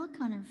concerned look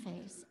on her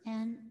face,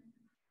 and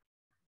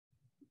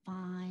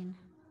fine,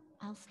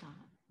 I'll stop.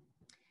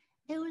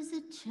 It was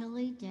a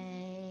chilly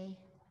day,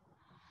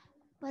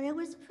 but it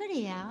was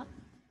pretty out,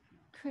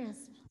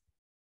 crisp.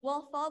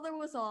 While father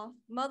was off,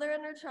 mother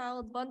and her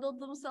child bundled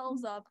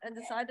themselves up and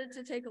decided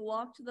to take a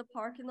walk to the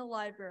park and the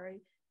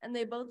library, and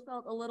they both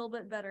felt a little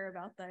bit better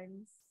about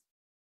things.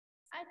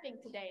 I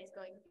think today is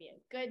going to be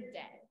a good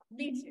day.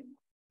 Me too.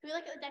 Can we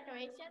look at the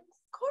decorations?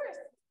 Of course.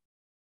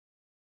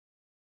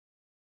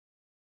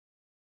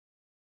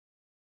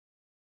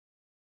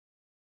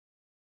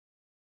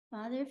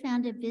 Father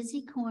found a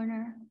busy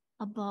corner,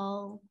 a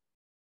bowl,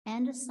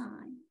 and a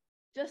sign.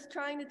 Just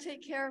trying to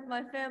take care of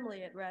my family,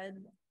 it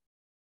read.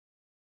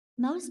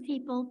 Most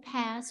people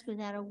passed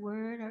without a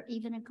word or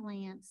even a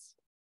glance.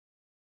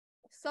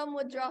 Some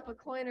would drop a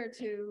coin or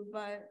two,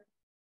 but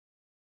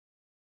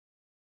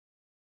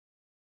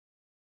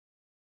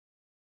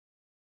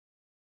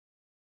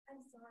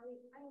I'm sorry,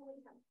 I only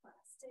have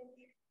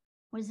plastic.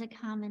 Was a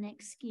common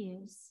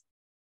excuse.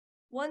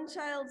 one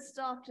child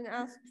stopped and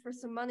asked for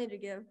some money to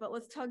give, but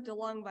was tugged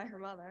along by her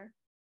mother.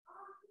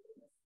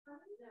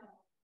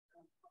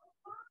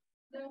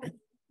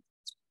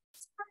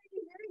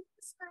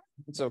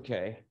 It's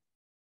okay.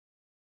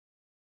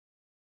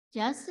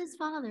 Just as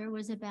father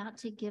was about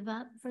to give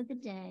up for the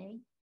day.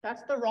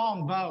 That's the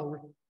wrong bow.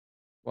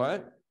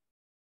 What?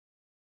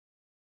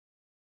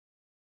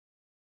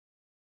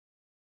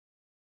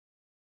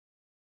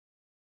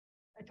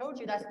 I told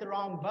you that's the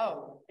wrong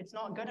bow. It's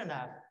not good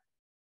enough.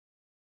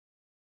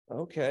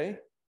 Okay.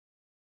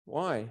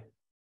 Why?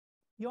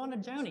 You're on a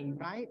journey,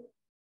 right?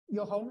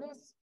 You're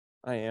homeless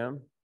I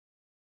am.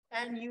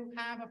 and you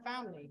have a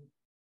family.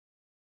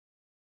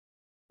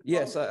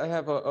 Yes, I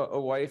have a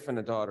wife and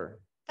a daughter.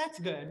 That's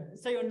good.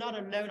 So you're not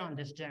alone on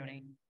this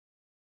journey.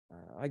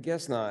 I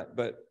guess not,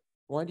 but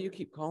why do you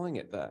keep calling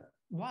it that?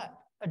 What?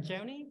 A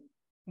journey?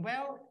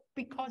 Well,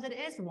 because it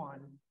is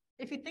one.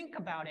 If you think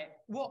about it,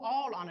 we're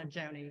all on a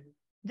journey.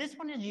 This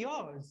one is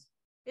yours.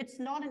 It's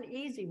not an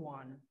easy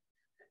one.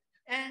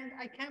 And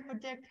I can't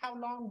predict how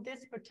long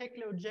this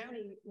particular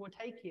journey will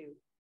take you.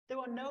 There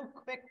are no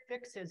quick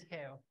fixes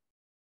here.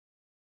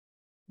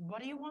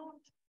 What do you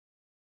want?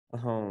 A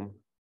home.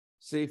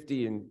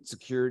 Safety and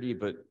security,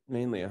 but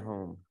mainly a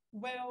home.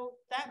 Well,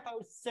 that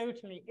boat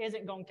certainly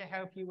isn't going to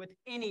help you with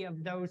any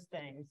of those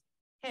things.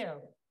 Here,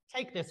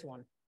 take this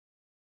one.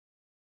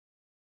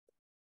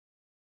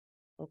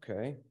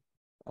 Okay,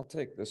 I'll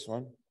take this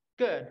one.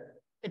 Good.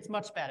 It's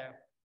much better.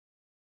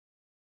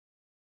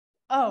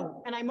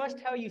 Oh, and I must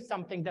tell you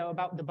something, though,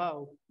 about the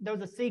bow.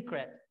 There's a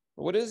secret.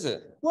 What is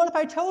it? Well, if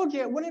I told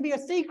you, it wouldn't be a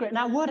secret,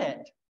 now would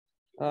it?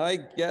 I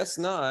guess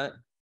not.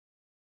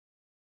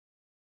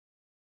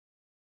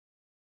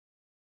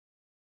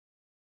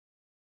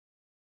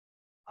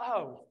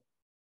 Oh,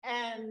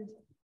 and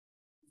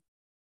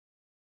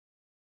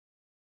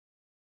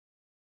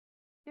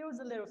here's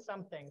a little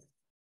something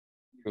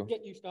to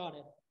get you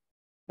started.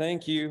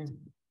 Thank you.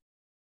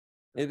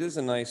 It is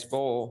a nice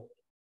bowl.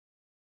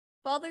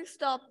 Father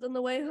stopped on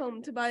the way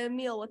home to buy a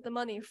meal with the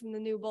money from the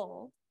new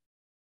bowl.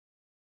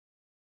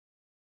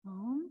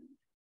 Home?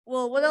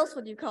 Well, what else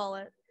would you call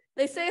it?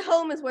 They say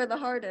home is where the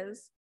heart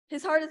is.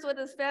 His heart is with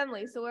his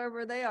family, so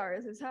wherever they are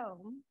is his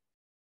home.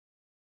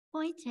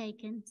 Point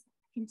taken.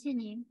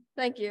 Continue.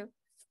 Thank you.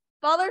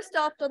 Father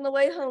stopped on the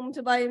way home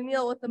to buy a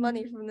meal with the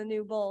money from the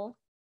new bowl.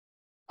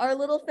 Our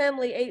little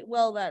family ate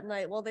well that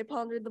night while they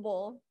pondered the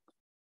bowl.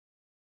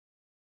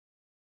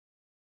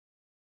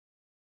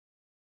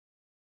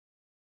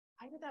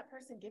 Why did that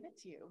person give it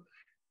to you?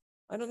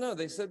 I don't know.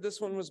 They said this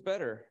one was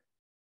better.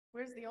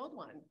 Where's the old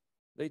one?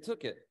 They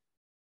took it.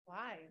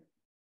 Why?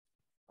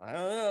 I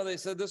don't know. They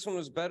said this one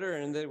was better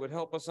and that it would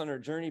help us on our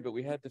journey, but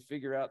we had to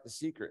figure out the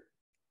secret.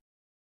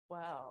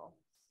 Well,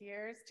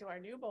 here's to our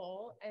new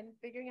bowl and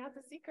figuring out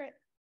the secret.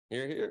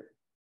 Here, here.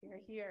 Here,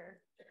 here.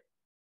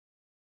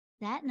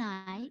 That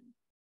night,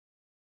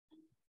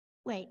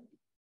 wait,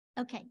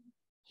 okay,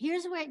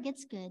 here's where it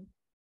gets good.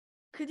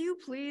 Could you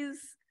please,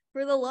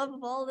 for the love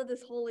of all that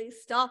is holy,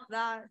 stop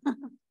that? I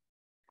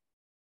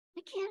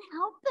can't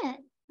help it.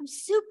 I'm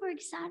super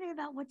excited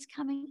about what's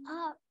coming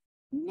up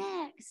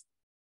next.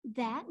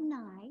 That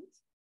night,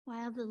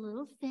 while the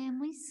little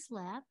family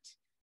slept,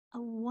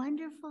 a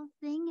wonderful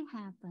thing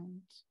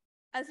happened.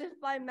 As if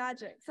by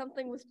magic,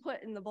 something was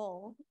put in the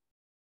bowl.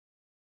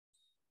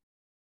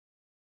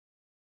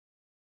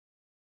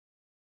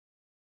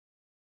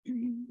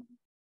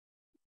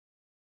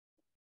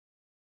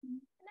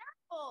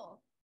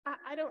 Apple.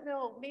 I don't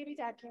know. Maybe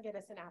Dad can get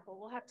us an apple.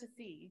 We'll have to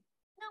see.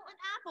 No, an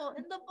apple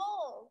in the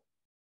bowl.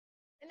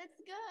 And it's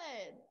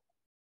good.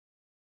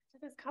 Where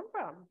did this come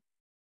from?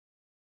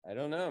 I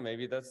don't know.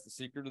 Maybe that's the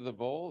secret of the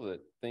bowl,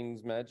 that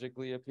things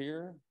magically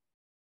appear.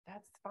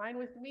 That's fine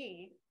with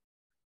me.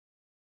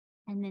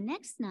 And the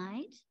next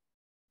night,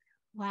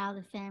 while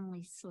the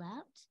family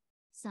slept,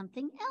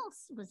 something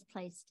else was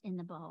placed in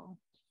the bowl.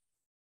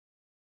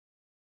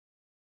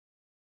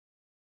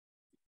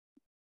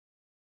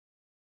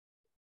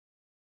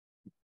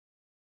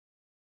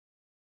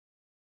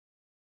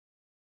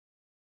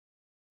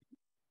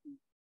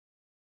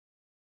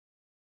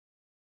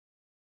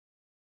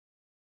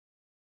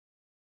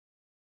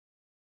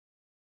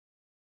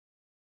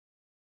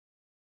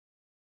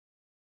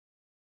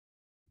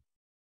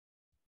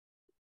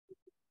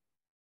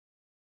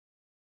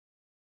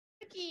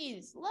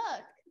 Cookies,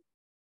 look.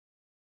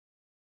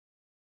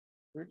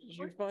 Where did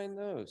you find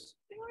those?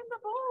 They were in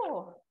the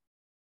bowl.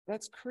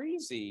 That's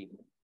crazy.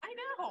 I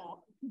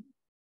know.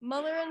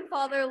 Mother and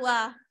father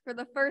laughed for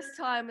the first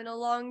time in a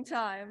long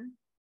time.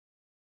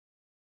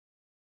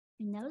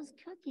 And those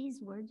cookies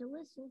were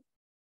delicious.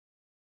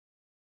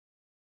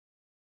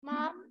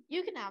 Mom,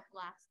 you can have the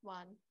last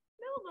one.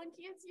 No,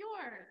 Monkey, it's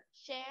yours.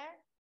 Share.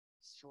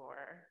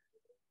 Sure.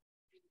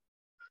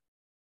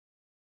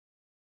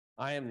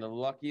 I am the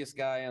luckiest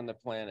guy on the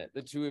planet.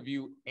 The two of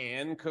you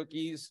and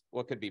cookies,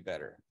 what could be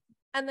better?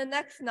 And the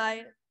next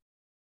night,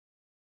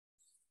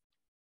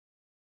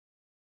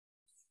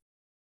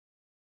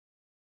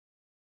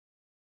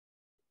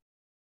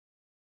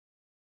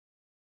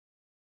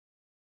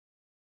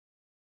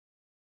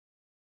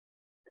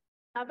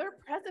 Another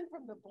present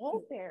from the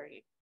bowl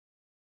fairy.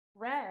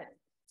 Bread.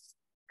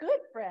 Good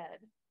bread.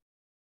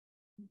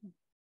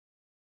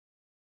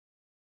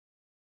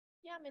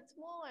 Yum, it's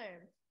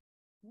warm.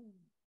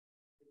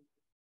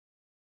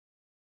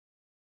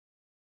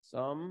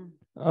 Some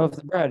of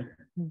the bread.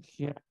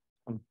 Yeah.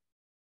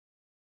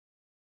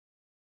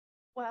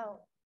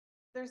 Well,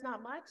 there's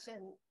not much,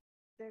 and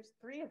there's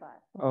 3 of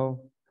us. Oh,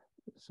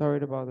 sorry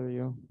to bother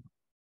you.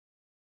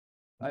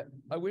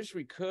 I wish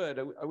we could.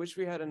 I wish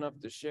we had enough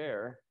to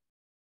share.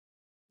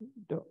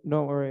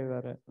 Don't worry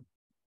about it.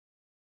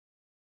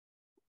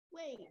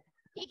 Wait,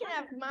 he can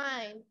have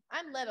mine.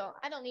 I'm little.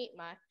 I don't eat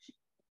much.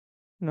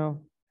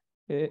 No,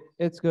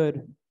 it's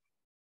good.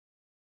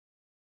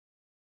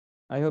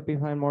 I hope you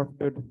find more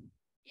food.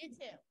 You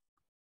too.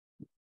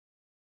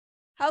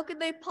 how could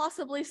they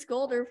possibly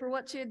scold her for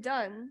what she had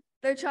done?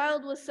 Their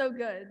child was so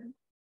good.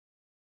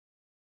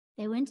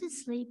 They went to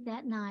sleep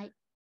that night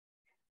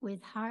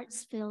with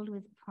hearts filled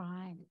with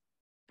pride.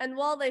 And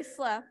while they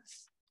slept,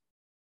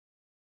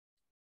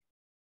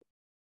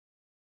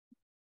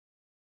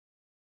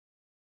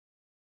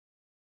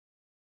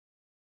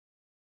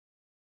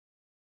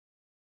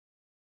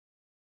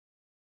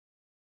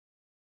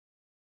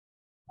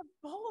 The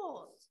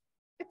bowl.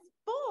 It's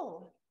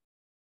full.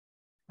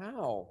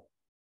 How?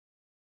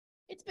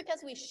 It's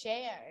because we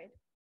shared.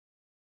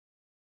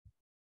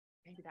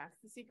 Maybe that's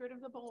the secret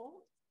of the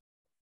bowl.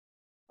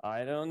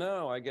 I don't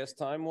know. I guess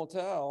time will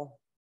tell.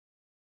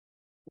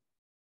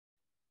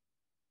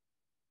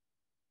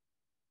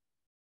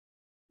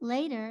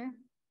 Later,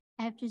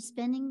 after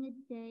spending the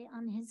day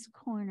on his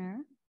corner,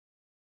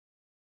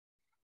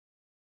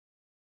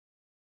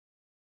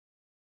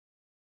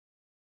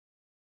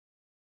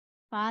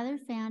 Father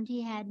found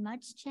he had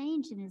much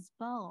change in his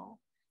bowl,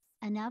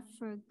 enough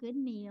for a good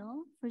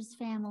meal for his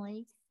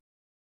family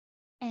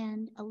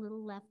and a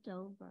little left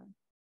over.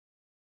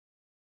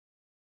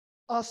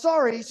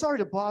 Sorry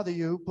to bother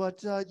you,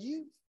 but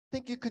you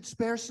think you could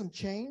spare some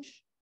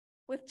change?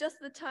 with just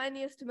the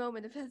tiniest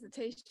moment of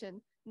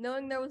hesitation,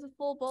 knowing there was a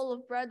full bowl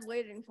of bread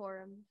waiting for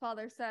him,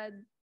 Father said,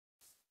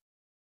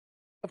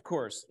 Of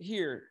course.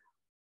 Here,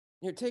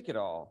 take it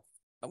all.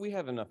 We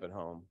have enough at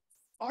home.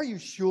 Are you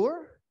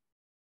sure?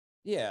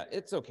 Yeah,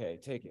 it's okay.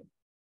 Take it.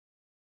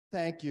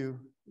 Thank you.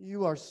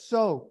 You are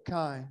so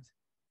kind.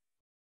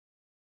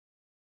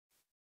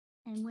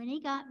 And when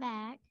he got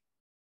back,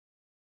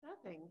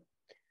 Nothing.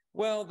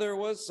 Well, there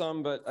was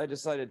some, but I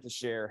decided to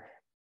share.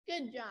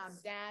 Good job,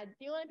 Dad.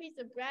 Do you want a piece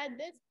of bread?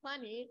 There's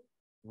plenty.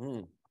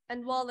 Mm.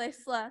 and while they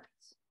slept,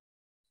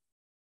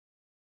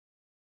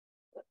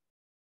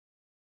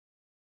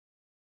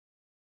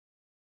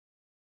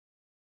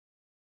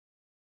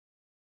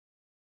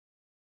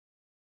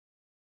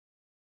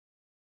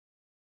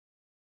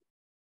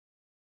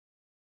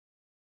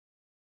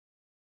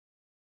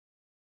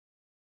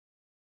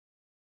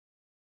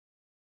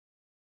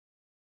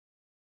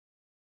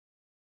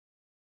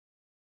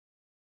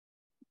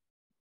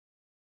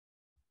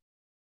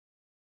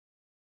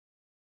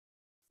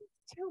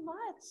 Too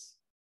much.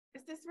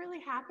 Is this really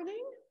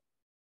happening?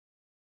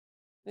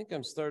 I think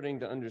I'm starting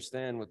to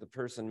understand what the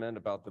person meant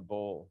about the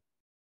bowl.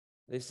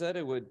 They said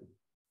it would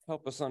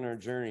help us on our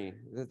journey,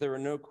 that there were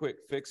no quick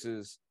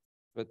fixes,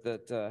 but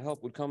that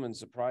help would come in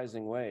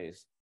surprising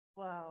ways.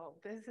 Well,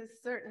 this is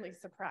certainly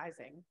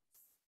surprising.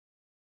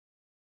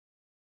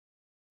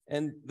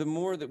 And the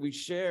more that we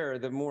share,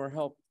 the more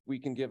help we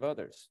can give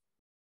others.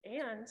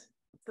 And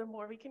the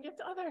more we can give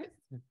to others.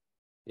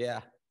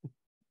 Yeah.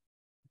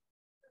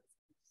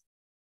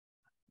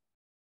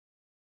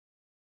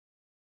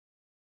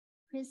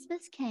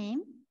 Christmas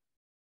came.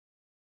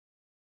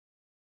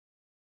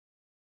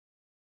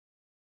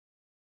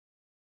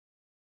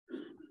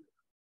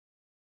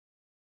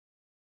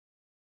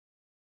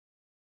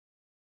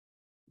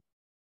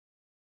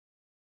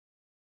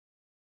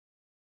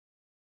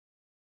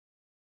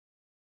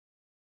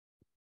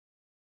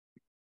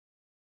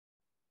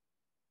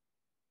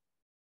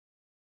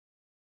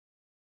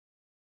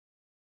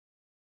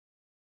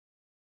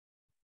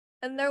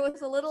 And there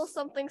was a little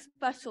something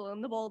special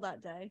in the bowl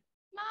that day.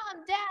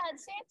 Mom, Dad,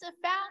 Santa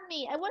found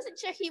me. I wasn't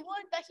sure he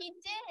would, but he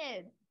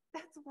did.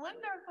 That's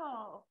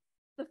wonderful.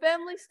 The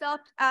family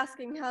stopped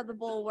asking how the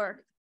bowl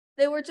worked.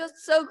 They were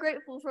just so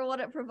grateful for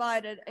what it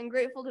provided and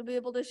grateful to be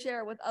able to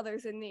share with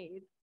others in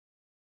need.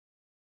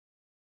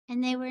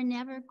 And they were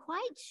never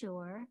quite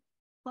sure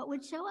what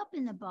would show up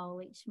in the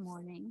bowl each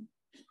morning.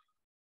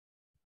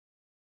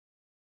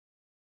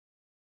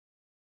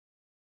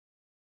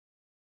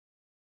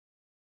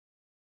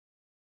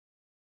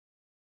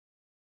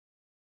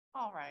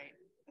 All right.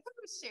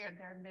 Who shared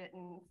their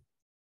mittens?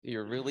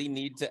 You really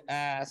need to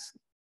ask.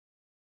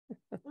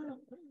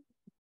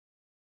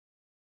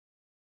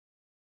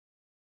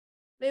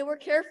 They were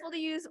careful to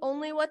use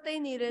only what they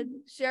needed,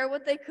 share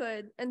what they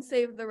could, and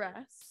save the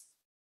rest.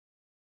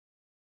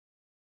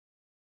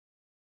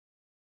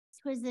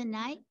 'Twas the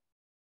night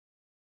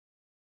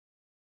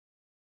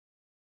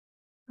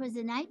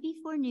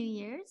before New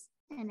Year's,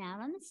 and out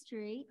on the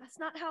street. That's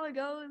not how it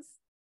goes.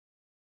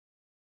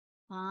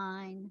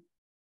 Fine.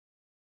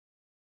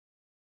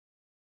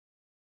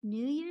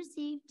 New Year's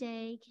Eve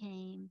day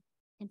came,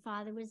 and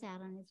Father was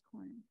out on his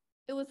corner.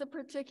 It was a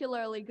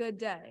particularly good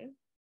day.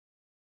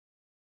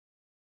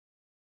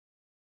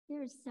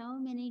 There are so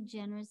many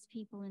generous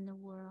people in the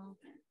world.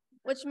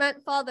 Which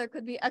meant Father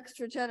could be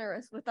extra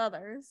generous with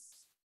others.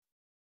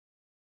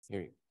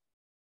 Here.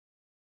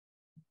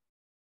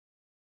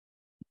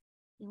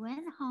 He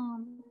went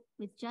home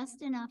with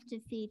just enough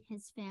to feed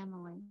his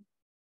family.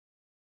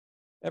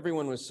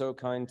 Everyone was so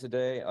kind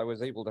today. I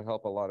was able to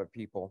help a lot of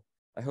people.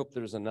 I hope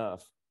there's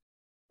enough.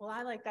 Well,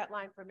 I like that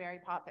line from Mary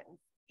Poppins.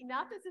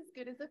 Enough is as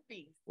good as a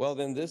feast. Well,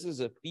 then this is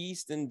a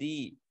feast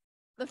indeed.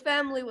 The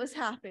family was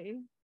happy.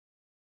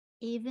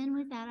 Even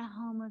without a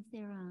home of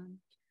their own.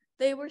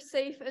 They were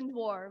safe and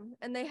warm,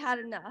 and they had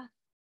enough.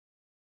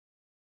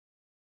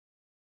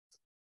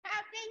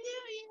 Happy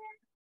New Year!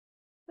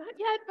 Not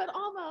yet, but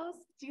almost.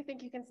 Do you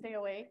think you can stay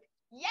awake?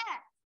 Yes!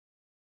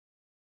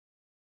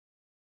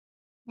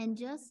 And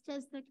just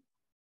as the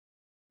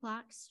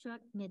clock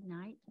struck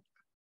midnight,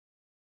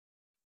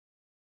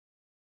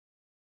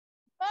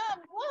 Mom,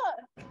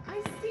 look!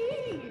 I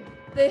see!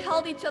 They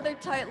held each other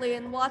tightly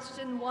and watched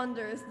in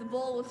wonder as the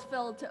bowl was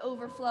filled to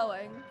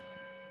overflowing.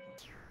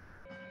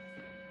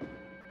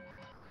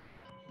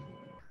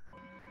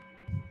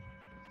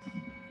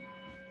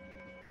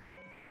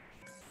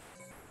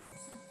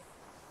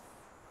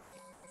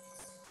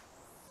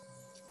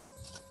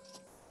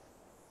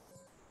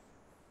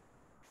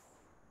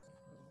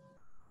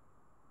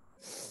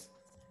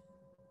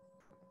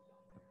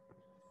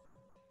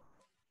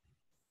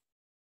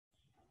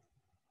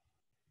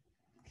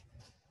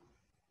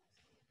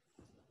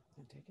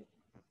 Take it.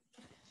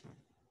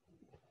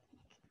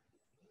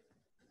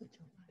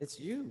 It's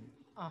you.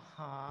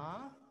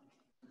 Uh-huh.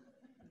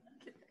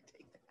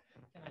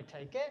 Can I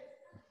take it?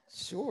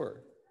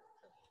 Sure.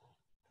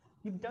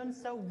 You've done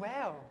so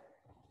well.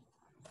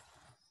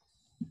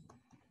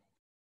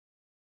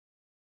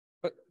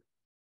 But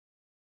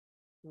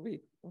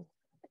wait.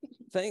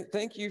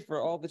 Thank you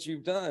for all that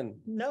you've done.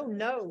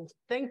 No.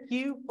 Thank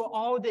you for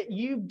all that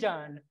you've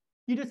done.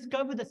 You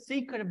discovered the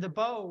secret of the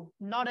bow.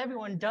 Not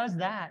everyone does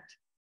that.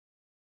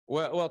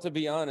 Well, to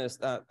be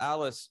honest,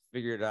 Alice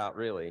figured it out,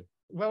 really.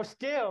 Well,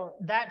 still,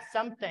 that's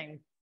something.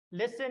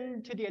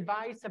 Listen to the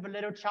advice of a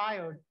little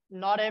child.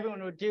 Not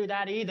everyone will do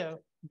that either.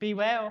 Be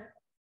well.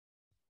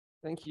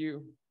 Thank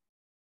you.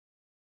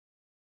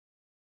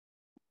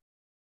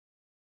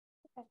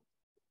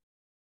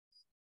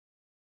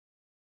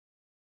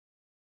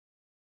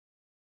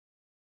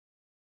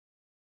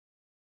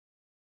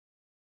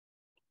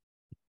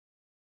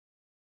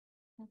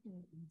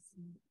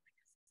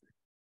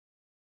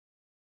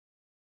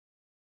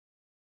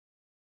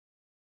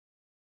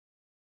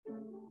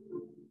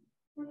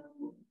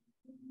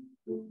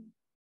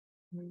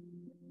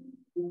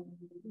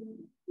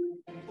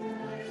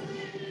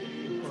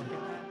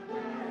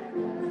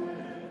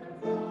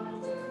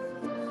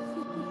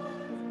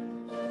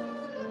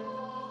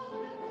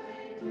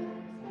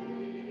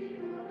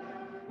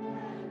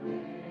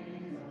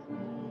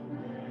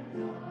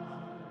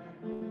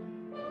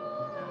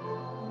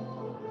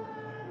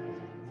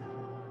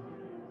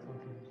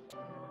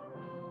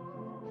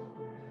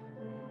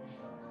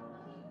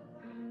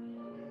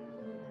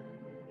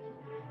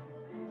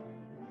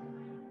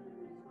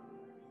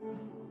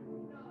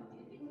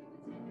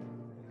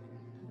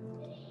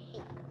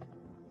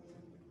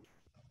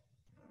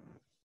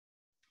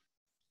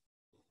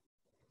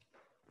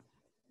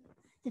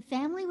 The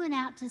family went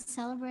out to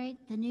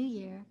celebrate the new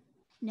year,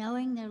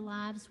 knowing their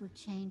lives were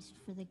changed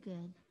for the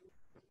good.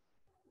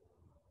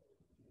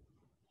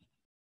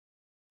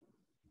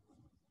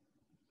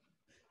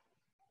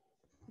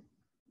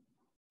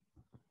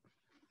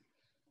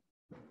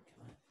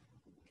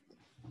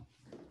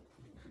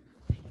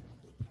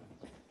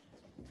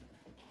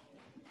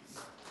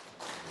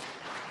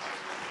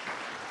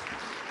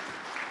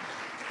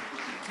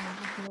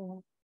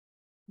 I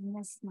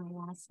missed my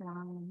last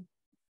line.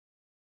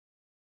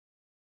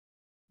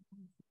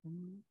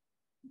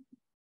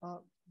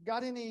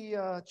 Got any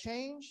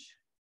change?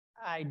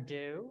 I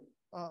do.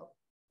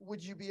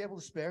 Would you be able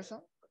to spare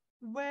some?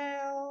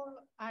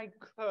 Well, I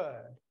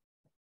could,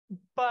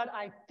 but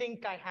I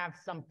think I have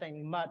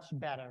something much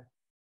better.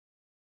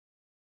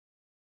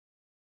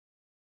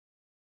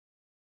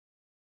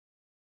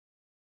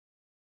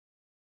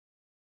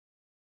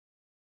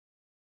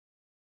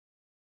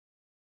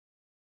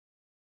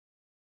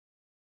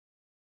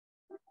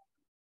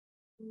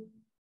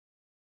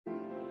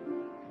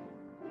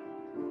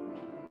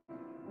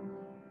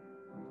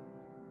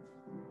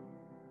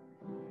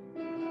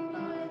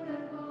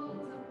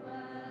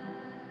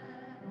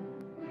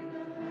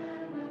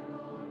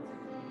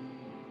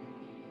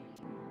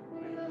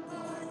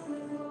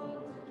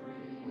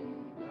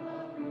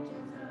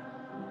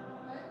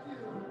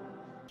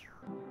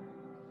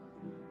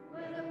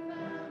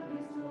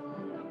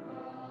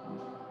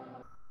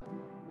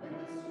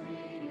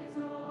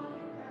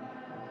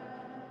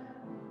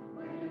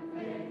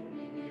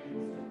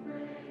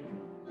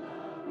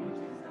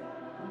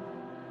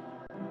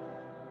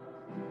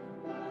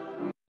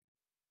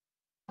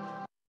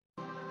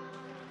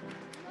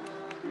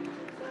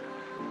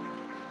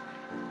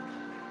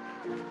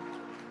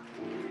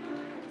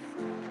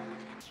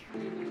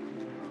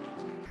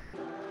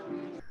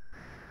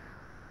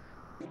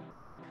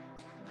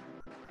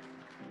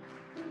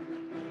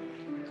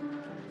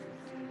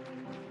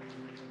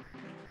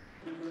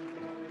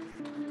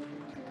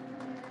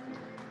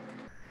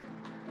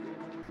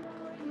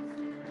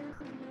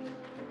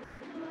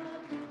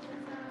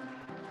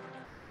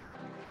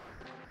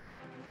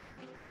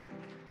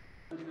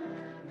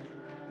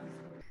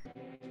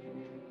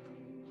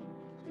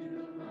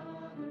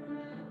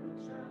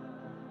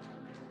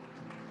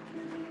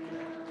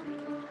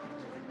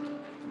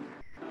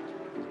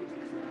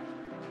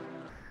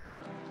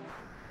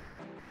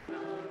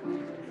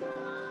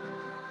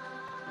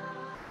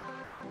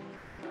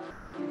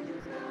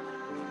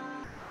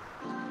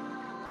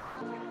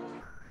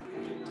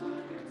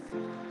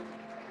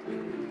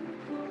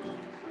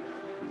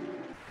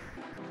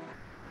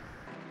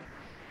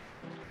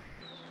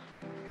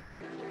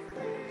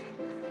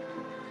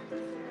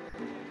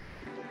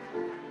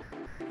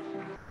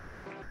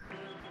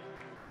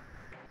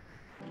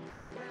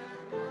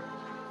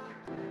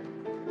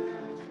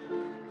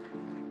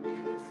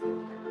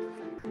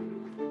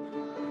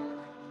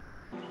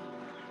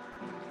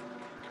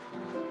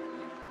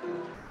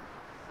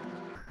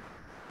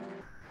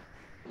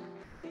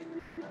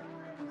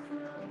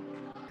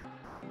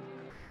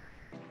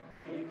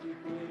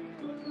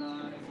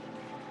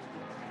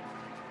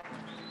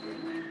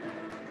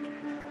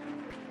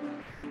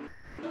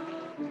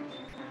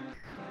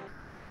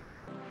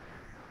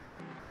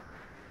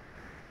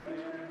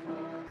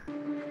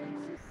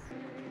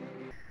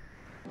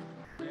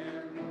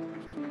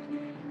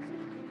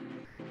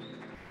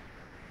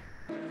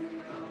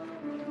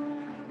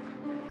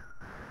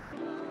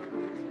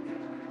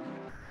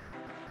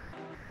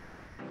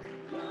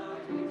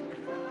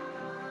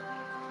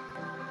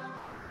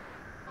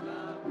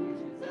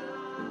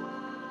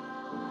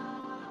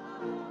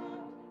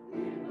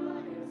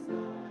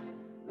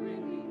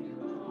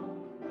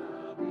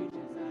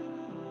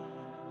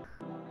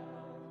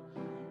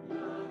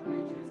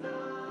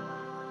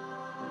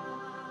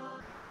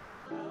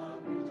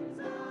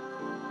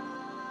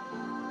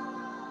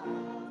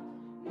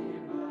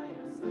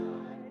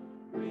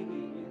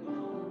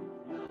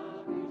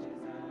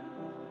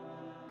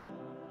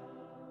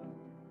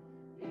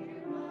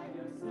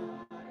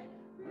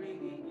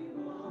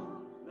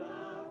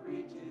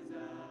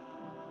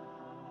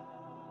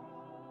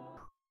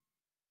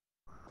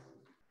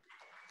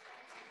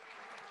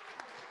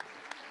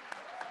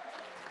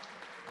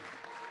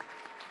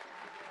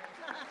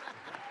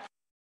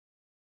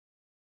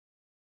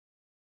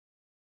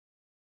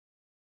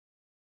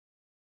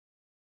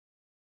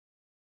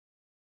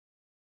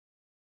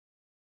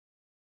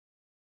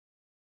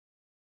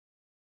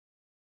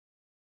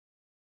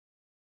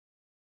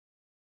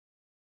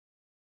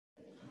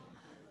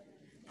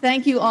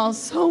 Thank you all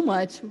so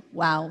much.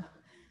 Wow.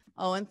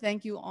 Oh, and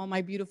thank you all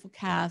my beautiful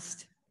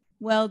cast.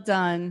 Well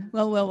done.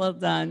 Well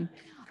done.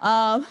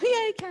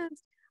 Yay,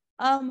 cast.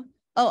 Oh,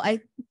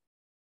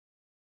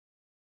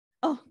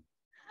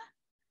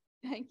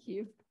 thank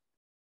you.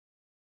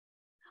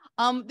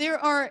 Thank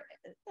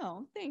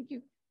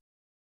you.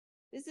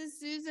 This is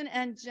Susan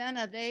and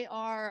Jenna. They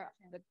are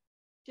the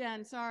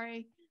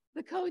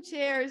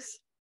co-chairs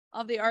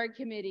of the art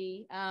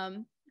committee.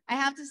 I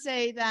have to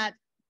say that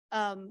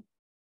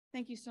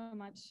Thank you so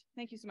much.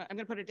 Thank you so much. I'm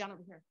going to put it down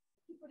over here.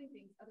 Keep putting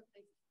things other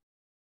places.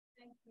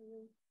 Thank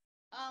you.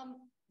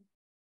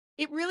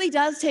 It really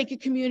does take a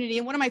community.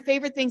 And one of my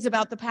favorite things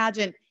about the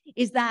pageant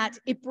is that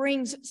it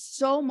brings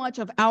so much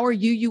of our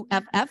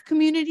UUFF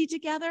community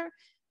together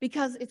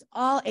because it's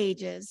all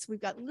ages.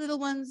 We've got little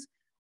ones,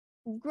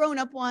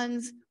 grown-up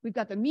ones. We've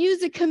got the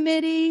music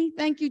committee.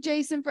 Thank you,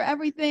 Jason, for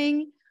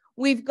everything.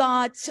 We've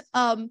got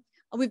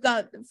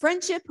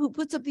Friendship, who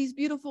puts up these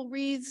beautiful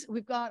wreaths.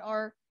 We've got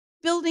our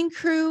building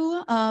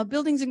crew,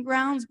 Buildings and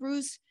Grounds,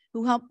 Bruce,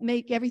 who helped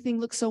make everything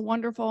look so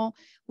wonderful.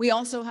 We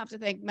also have to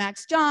thank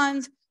Max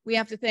Johns. We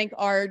have to thank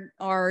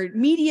our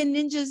media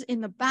ninjas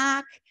in the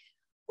back.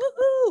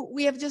 Woohoo!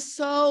 We have just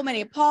so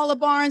many. Paula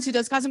Barnes, who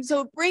does costumes.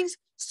 So it brings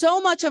so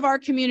much of our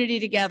community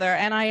together,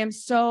 and I am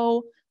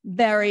so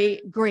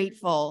very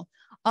grateful.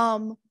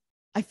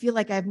 I feel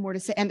like I have more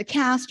to say. And the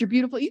cast, you're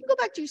beautiful. You can go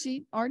back to your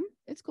seat, Arden.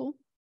 It's cool.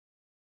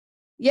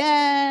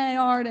 Yay,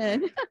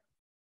 Arden.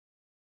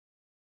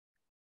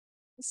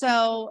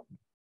 So,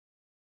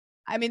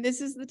 I mean,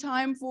 this is the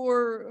time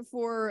for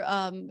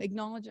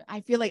acknowledgement.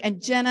 I feel like,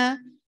 and Jenna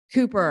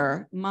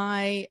Cooper,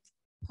 my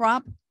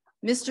prop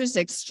mistress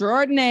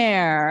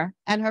extraordinaire,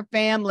 and her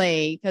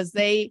family, because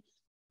they,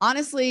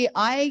 honestly,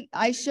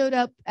 I showed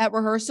up at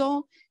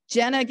rehearsal.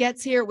 Jenna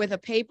gets here with a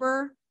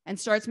paper and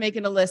starts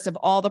making a list of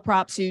all the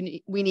props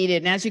we needed.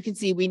 And as you can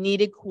see, we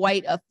needed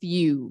quite a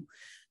few.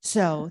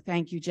 So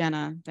thank you,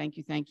 Jenna. Thank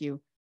you, thank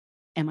you.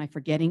 Am I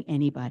forgetting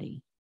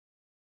anybody?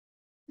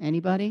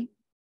 Anybody?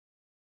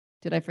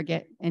 Did I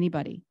forget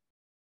anybody?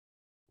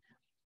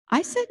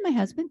 I said my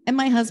husband. And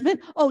my husband.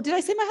 Oh, did I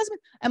say my husband?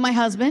 And my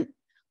husband,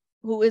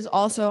 who is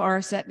also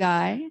our set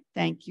guy.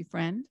 Thank you,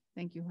 friend.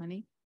 Thank you,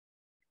 honey.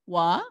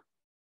 What?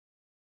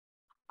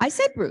 I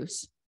said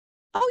Bruce.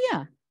 Oh,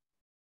 yeah.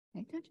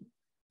 Pay attention.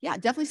 Yeah,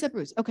 definitely said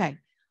Bruce. Okay.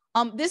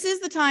 This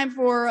is the time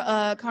for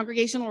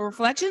congregational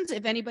reflections.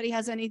 If anybody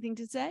has anything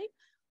to say,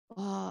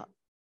 now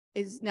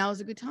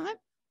is a good time.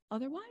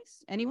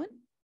 Otherwise, anyone?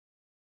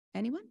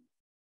 Anyone?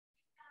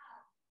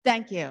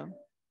 Thank you.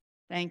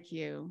 Thank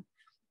you.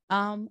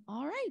 All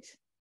right.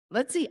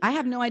 Let's see. I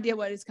have no idea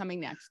what is coming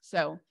next.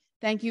 So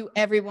thank you,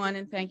 everyone,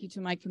 and thank you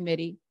to my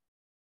committee.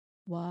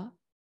 What?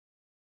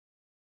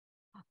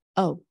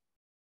 Oh,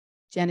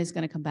 Jen is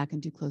going to come back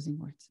and do closing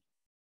words.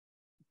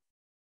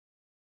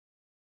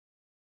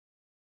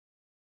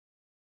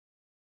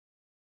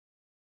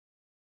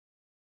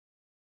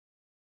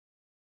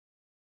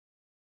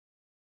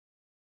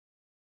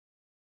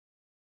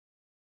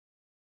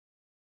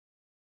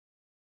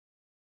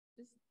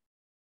 Just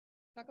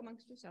talk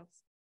amongst yourselves.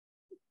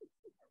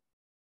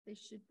 They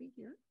should be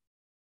here.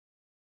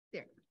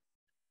 There.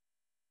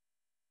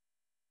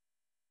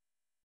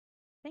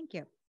 Thank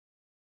you.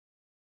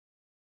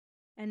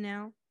 And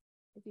now,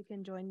 if you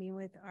can join me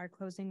with our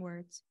closing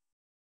words.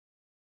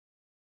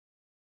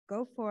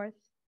 Go forth,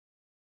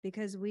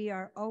 because we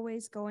are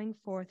always going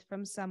forth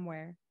from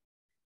somewhere.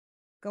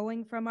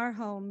 Going from our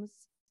homes,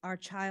 our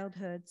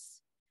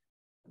childhoods,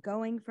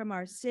 going from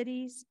our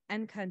cities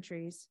and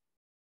countries,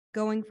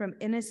 going from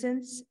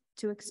innocence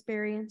to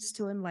experience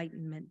to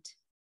enlightenment,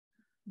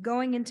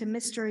 going into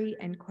mystery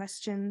and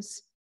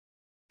questions,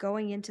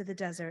 going into the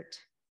desert,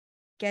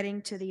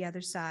 getting to the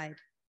other side.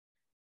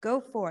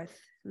 Go forth,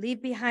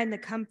 leave behind the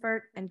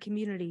comfort and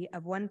community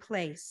of one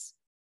place,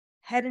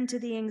 head into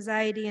the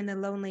anxiety and the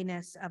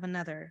loneliness of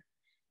another.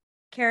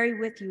 Carry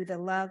with you the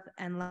love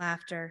and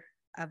laughter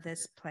of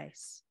this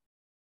place.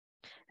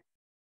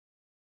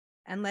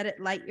 And let it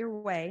light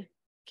your way.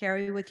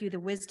 Carry with you the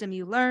wisdom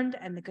you learned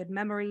and the good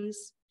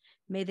memories.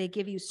 May they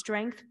give you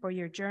strength for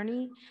your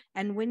journey.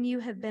 And when you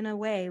have been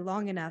away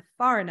long enough,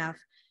 far enough,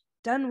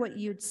 done what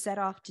you'd set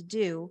off to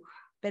do,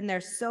 been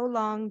there so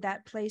long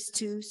that place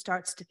too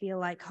starts to feel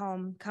like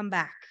home, come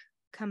back.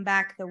 Come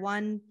back, the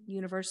one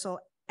universal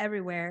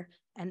everywhere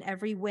and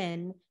every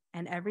win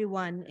and every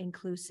one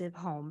inclusive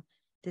home.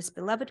 This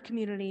beloved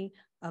community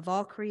of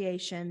all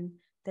creation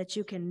that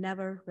you can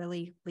never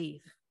really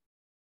leave.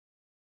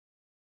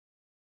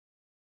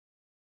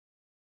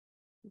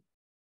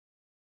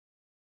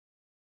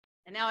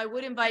 And now I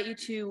would invite you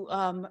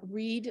to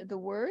read the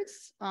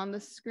words on the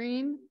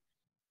screen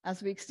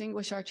as we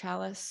extinguish our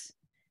chalice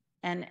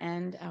and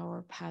end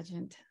our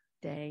pageant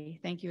day.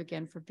 Thank you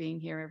again for being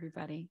here,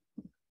 everybody.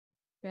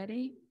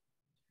 Ready?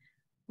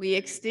 We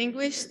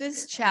extinguish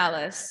this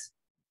chalice,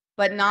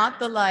 but not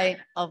the light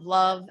of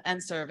love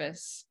and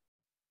service.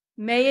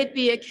 May it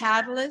be a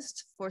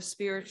catalyst for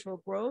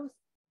spiritual growth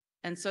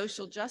and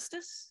social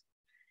justice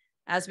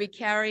as we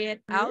carry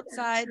it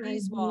outside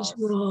these walls,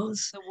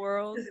 the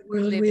world we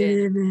live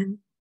in,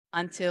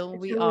 until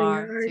we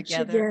are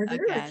together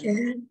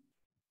again.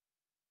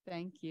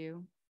 Thank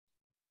you.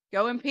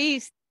 Go in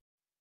peace.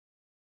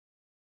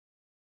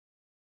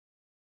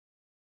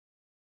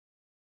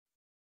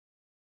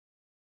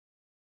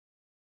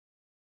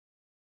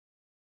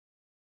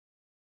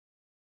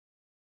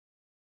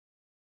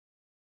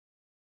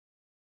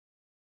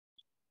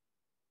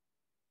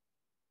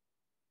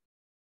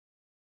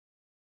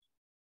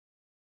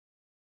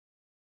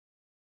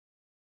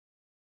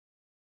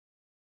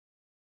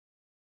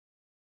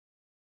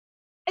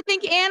 I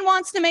think Anne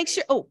wants to make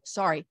sure. Oh,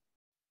 sorry.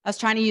 I was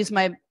trying to use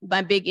my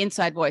big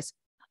inside voice.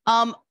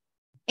 Anne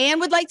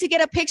would like to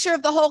get a picture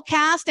of the whole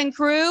cast and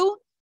crew.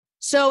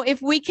 So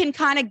if we can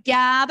kind of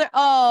gather.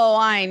 Oh,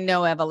 I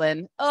know,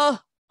 Evelyn. Oh,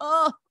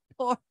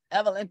 poor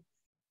Evelyn.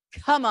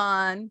 Come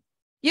on.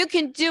 You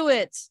can do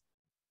it.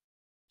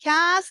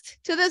 Cast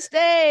to the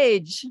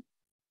stage.